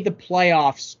have made the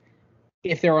playoffs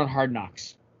if they're on Hard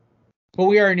Knocks. But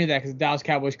we already knew that because the Dallas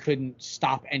Cowboys couldn't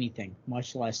stop anything,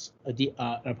 much less an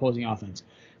opposing offense.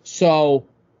 So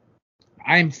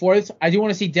I am for this. I do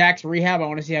want to see Dak's rehab. I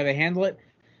want to see how they handle it.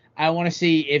 I want to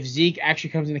see if Zeke actually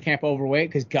comes into camp overweight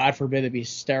because God forbid it'd be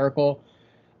hysterical.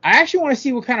 I actually want to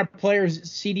see what kind of players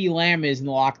CD Lamb is in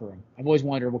the locker room. I've always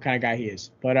wondered what kind of guy he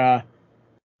is. But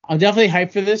I'm definitely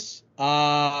hyped for this.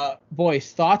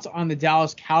 Boys, thoughts on the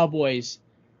Dallas Cowboys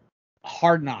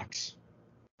Hard Knocks?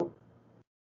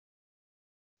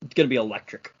 It's going to be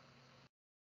electric.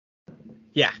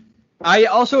 Yeah. I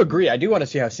also agree. I do want to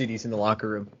see how CD's in the locker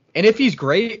room. And if he's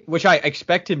great, which I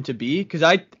expect him to be, because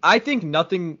I think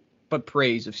nothing but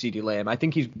praise of CD Lamb. I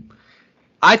think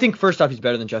first off he's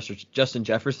better than Justin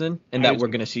Jefferson, and that we're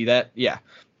going to see that. Yeah.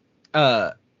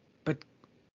 But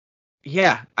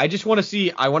yeah, I want to see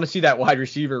that wide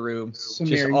receiver room. Samir,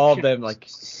 just all of them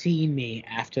see me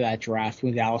after that draft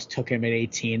when Dallas took him at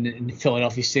 18 and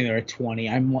Philadelphia's sitting there at 20.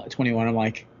 I'm 21. I'm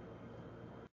like,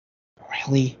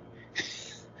 really?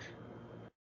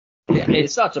 Yeah,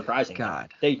 it's not surprising.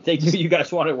 God. They knew you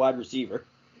guys wanted a wide receiver.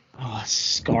 Oh,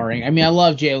 scarring. I mean, I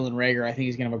love Jalen Reagor. I think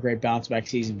he's going to have a great bounce back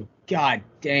season, but god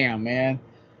damn, man.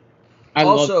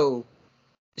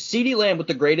 CeeDee Lamb with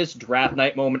the greatest draft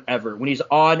night moment ever when he's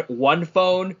on one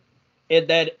phone and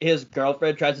then his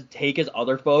girlfriend tries to take his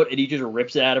other phone and he just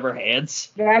rips it out of her hands.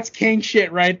 That's king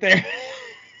shit right there.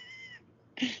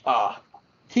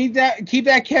 Keep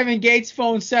that Kevin Gates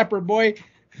phone separate, boy.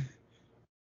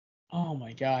 Oh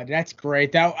my god, that's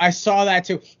great. I saw that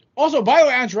too. Also, by the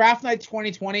way, on draft night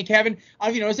 2020, Kevin, I don't know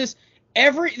if you noticed this,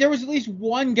 there was at least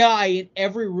one guy in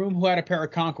every room who had a pair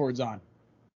of Concords on.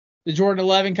 The Jordan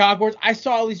 11 Concords. I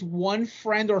saw at least one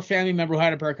friend or family member who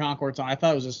had a pair of Concords on. I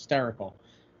thought it was hysterical.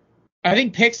 I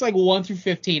think picks like 1 through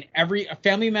 15, every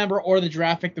family member or the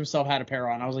draft pick themselves had a pair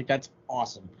on. I was like, that's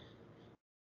awesome.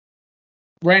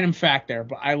 Random fact there,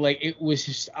 but it was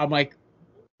just, I'm like,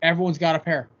 everyone's got a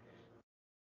pair.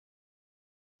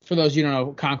 For those you don't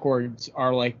know, Concords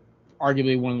are like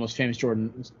arguably one of the most famous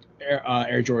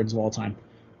Air Jordans of all time.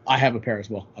 I have a pair as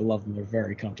well. I love them. They're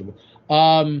very comfortable.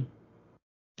 But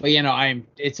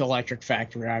it's Electric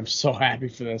Factory. I'm so happy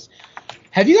for this.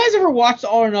 Have you guys ever watched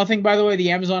All or Nothing, by the way,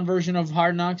 the Amazon version of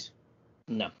Hard Knocks?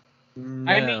 No.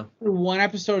 I made one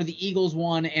episode of the Eagles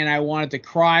one, and I wanted to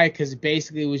cry because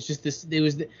basically it was just this.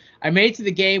 I made it to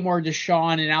the game where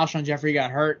Deshaun and Alshon Jeffrey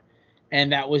got hurt,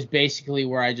 and that was basically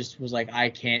where I just was like, I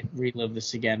can't relive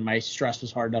this again. My stress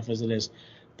was hard enough as it is.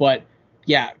 But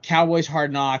yeah, Cowboys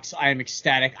Hard Knocks. I am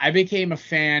ecstatic. I became a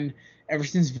fan ever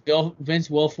since Vince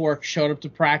Wilfork showed up to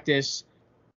practice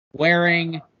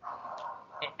wearing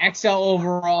XL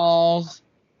overalls.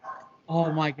 Oh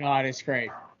my God, it's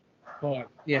great. But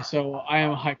yeah, so I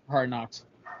am hyped for Hard Knocks.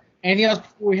 Anything else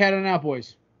before we head on out,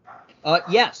 boys?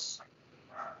 Yes.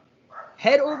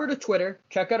 Head over to Twitter,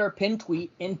 check out our pinned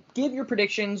tweet, and give your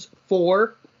predictions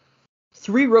for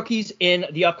 3 rookies in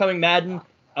the upcoming Madden.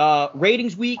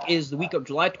 Ratings week is the week of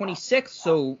July 26th,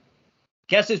 so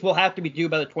guesses will have to be due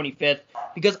by the 25th,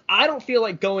 because I don't feel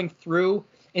like going through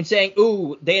and saying,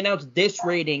 ooh, they announced this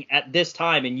rating at this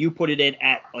time, and you put it in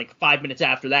at like 5 minutes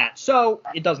after that, so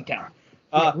it doesn't count.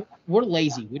 We're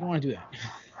lazy. We don't want to do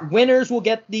that. Winners will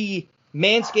get the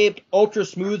Manscaped Ultra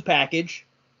Smooth package,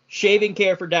 shaving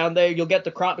care for down there. You'll get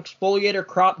the Crop Exfoliator,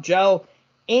 Crop Gel,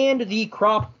 and the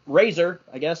Crop Razor,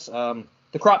 I guess, the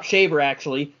Crop Shaver,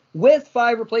 actually, with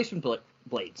 5 replacement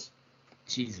blades.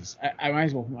 Jesus, I might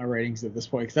as well put my ratings at this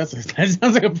point, because that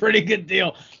sounds like a pretty good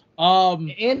deal.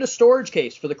 And a storage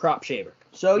case for the Crop Shaver.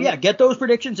 So, yeah, get those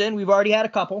predictions in. We've already had a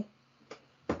couple.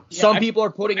 Some people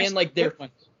are putting in, like,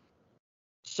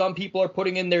 some people are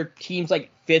putting in their team's, like,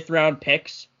 5th-round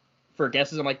picks for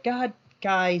guesses. I'm like, God,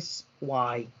 guys,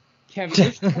 why?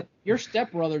 Kevin, your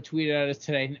stepbrother tweeted at us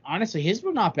today, and honestly, his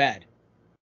were not bad.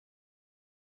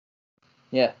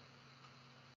 Yeah.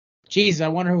 Jeez, I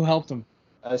wonder who helped him.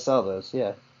 I saw those,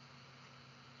 yeah.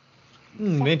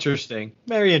 Interesting.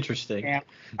 Very interesting. Yeah.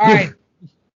 All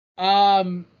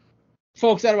right.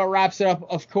 Folks, that about wraps it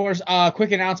up. Of course,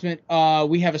 quick announcement.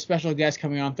 We have a special guest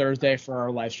coming on Thursday for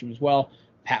our live stream as well.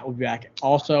 Pat will be back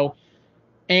also.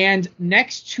 And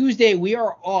next Tuesday, we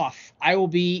are off. I will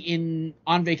be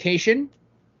on vacation,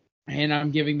 and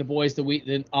I'm giving the boys the week.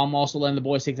 I'm also letting the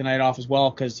boys take the night off as well,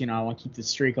 because, I want to keep the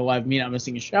streak alive, me not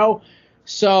missing a show.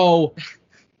 So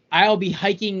I'll be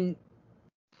hiking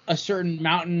a certain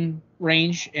mountain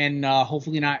range and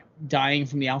hopefully not dying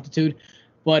from the altitude,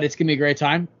 but it's going to be a great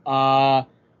time. So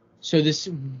this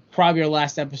is probably our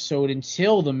last episode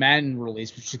until the Madden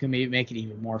release, which is going to make it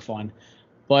even more fun.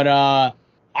 But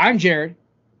I'm Jared.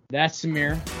 That's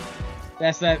Samir.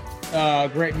 That's that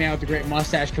great man with the great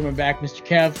mustache coming back, Mr.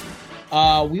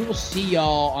 Kev. We will see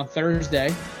y'all on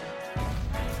Thursday.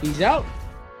 Peace out.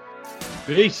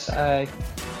 Peace. Bye.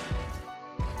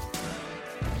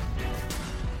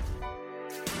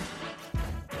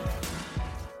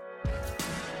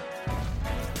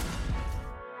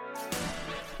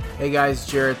 Hey guys,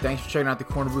 Jared. Thanks for checking out the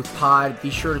Corner Booth Pod. Be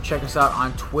sure to check us out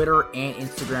on Twitter and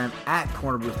Instagram at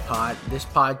Corner Booth Pod. This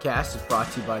podcast is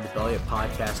brought to you by the Belly Up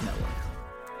Podcast Network.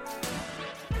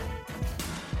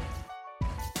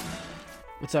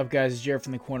 What's up, guys? It's Jared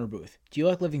from the Corner Booth. Do you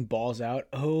like living balls out?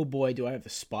 Oh boy, do I have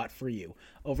the spot for you.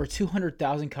 Over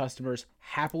 200,000 customers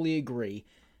happily agree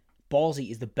Ballsy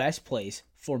is the best place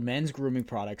for men's grooming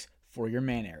products for your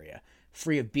man area.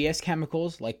 Free of BS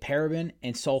chemicals like paraben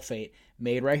and sulfate,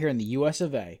 made right here in the US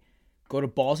of A. Go to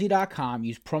ballsy.com,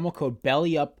 use promo code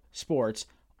BELLYUPSPORTS,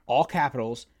 all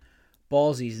capitals.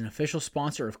 Ballsy is an official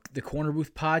sponsor of the Corner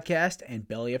Booth Podcast and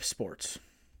Belly Up Sports.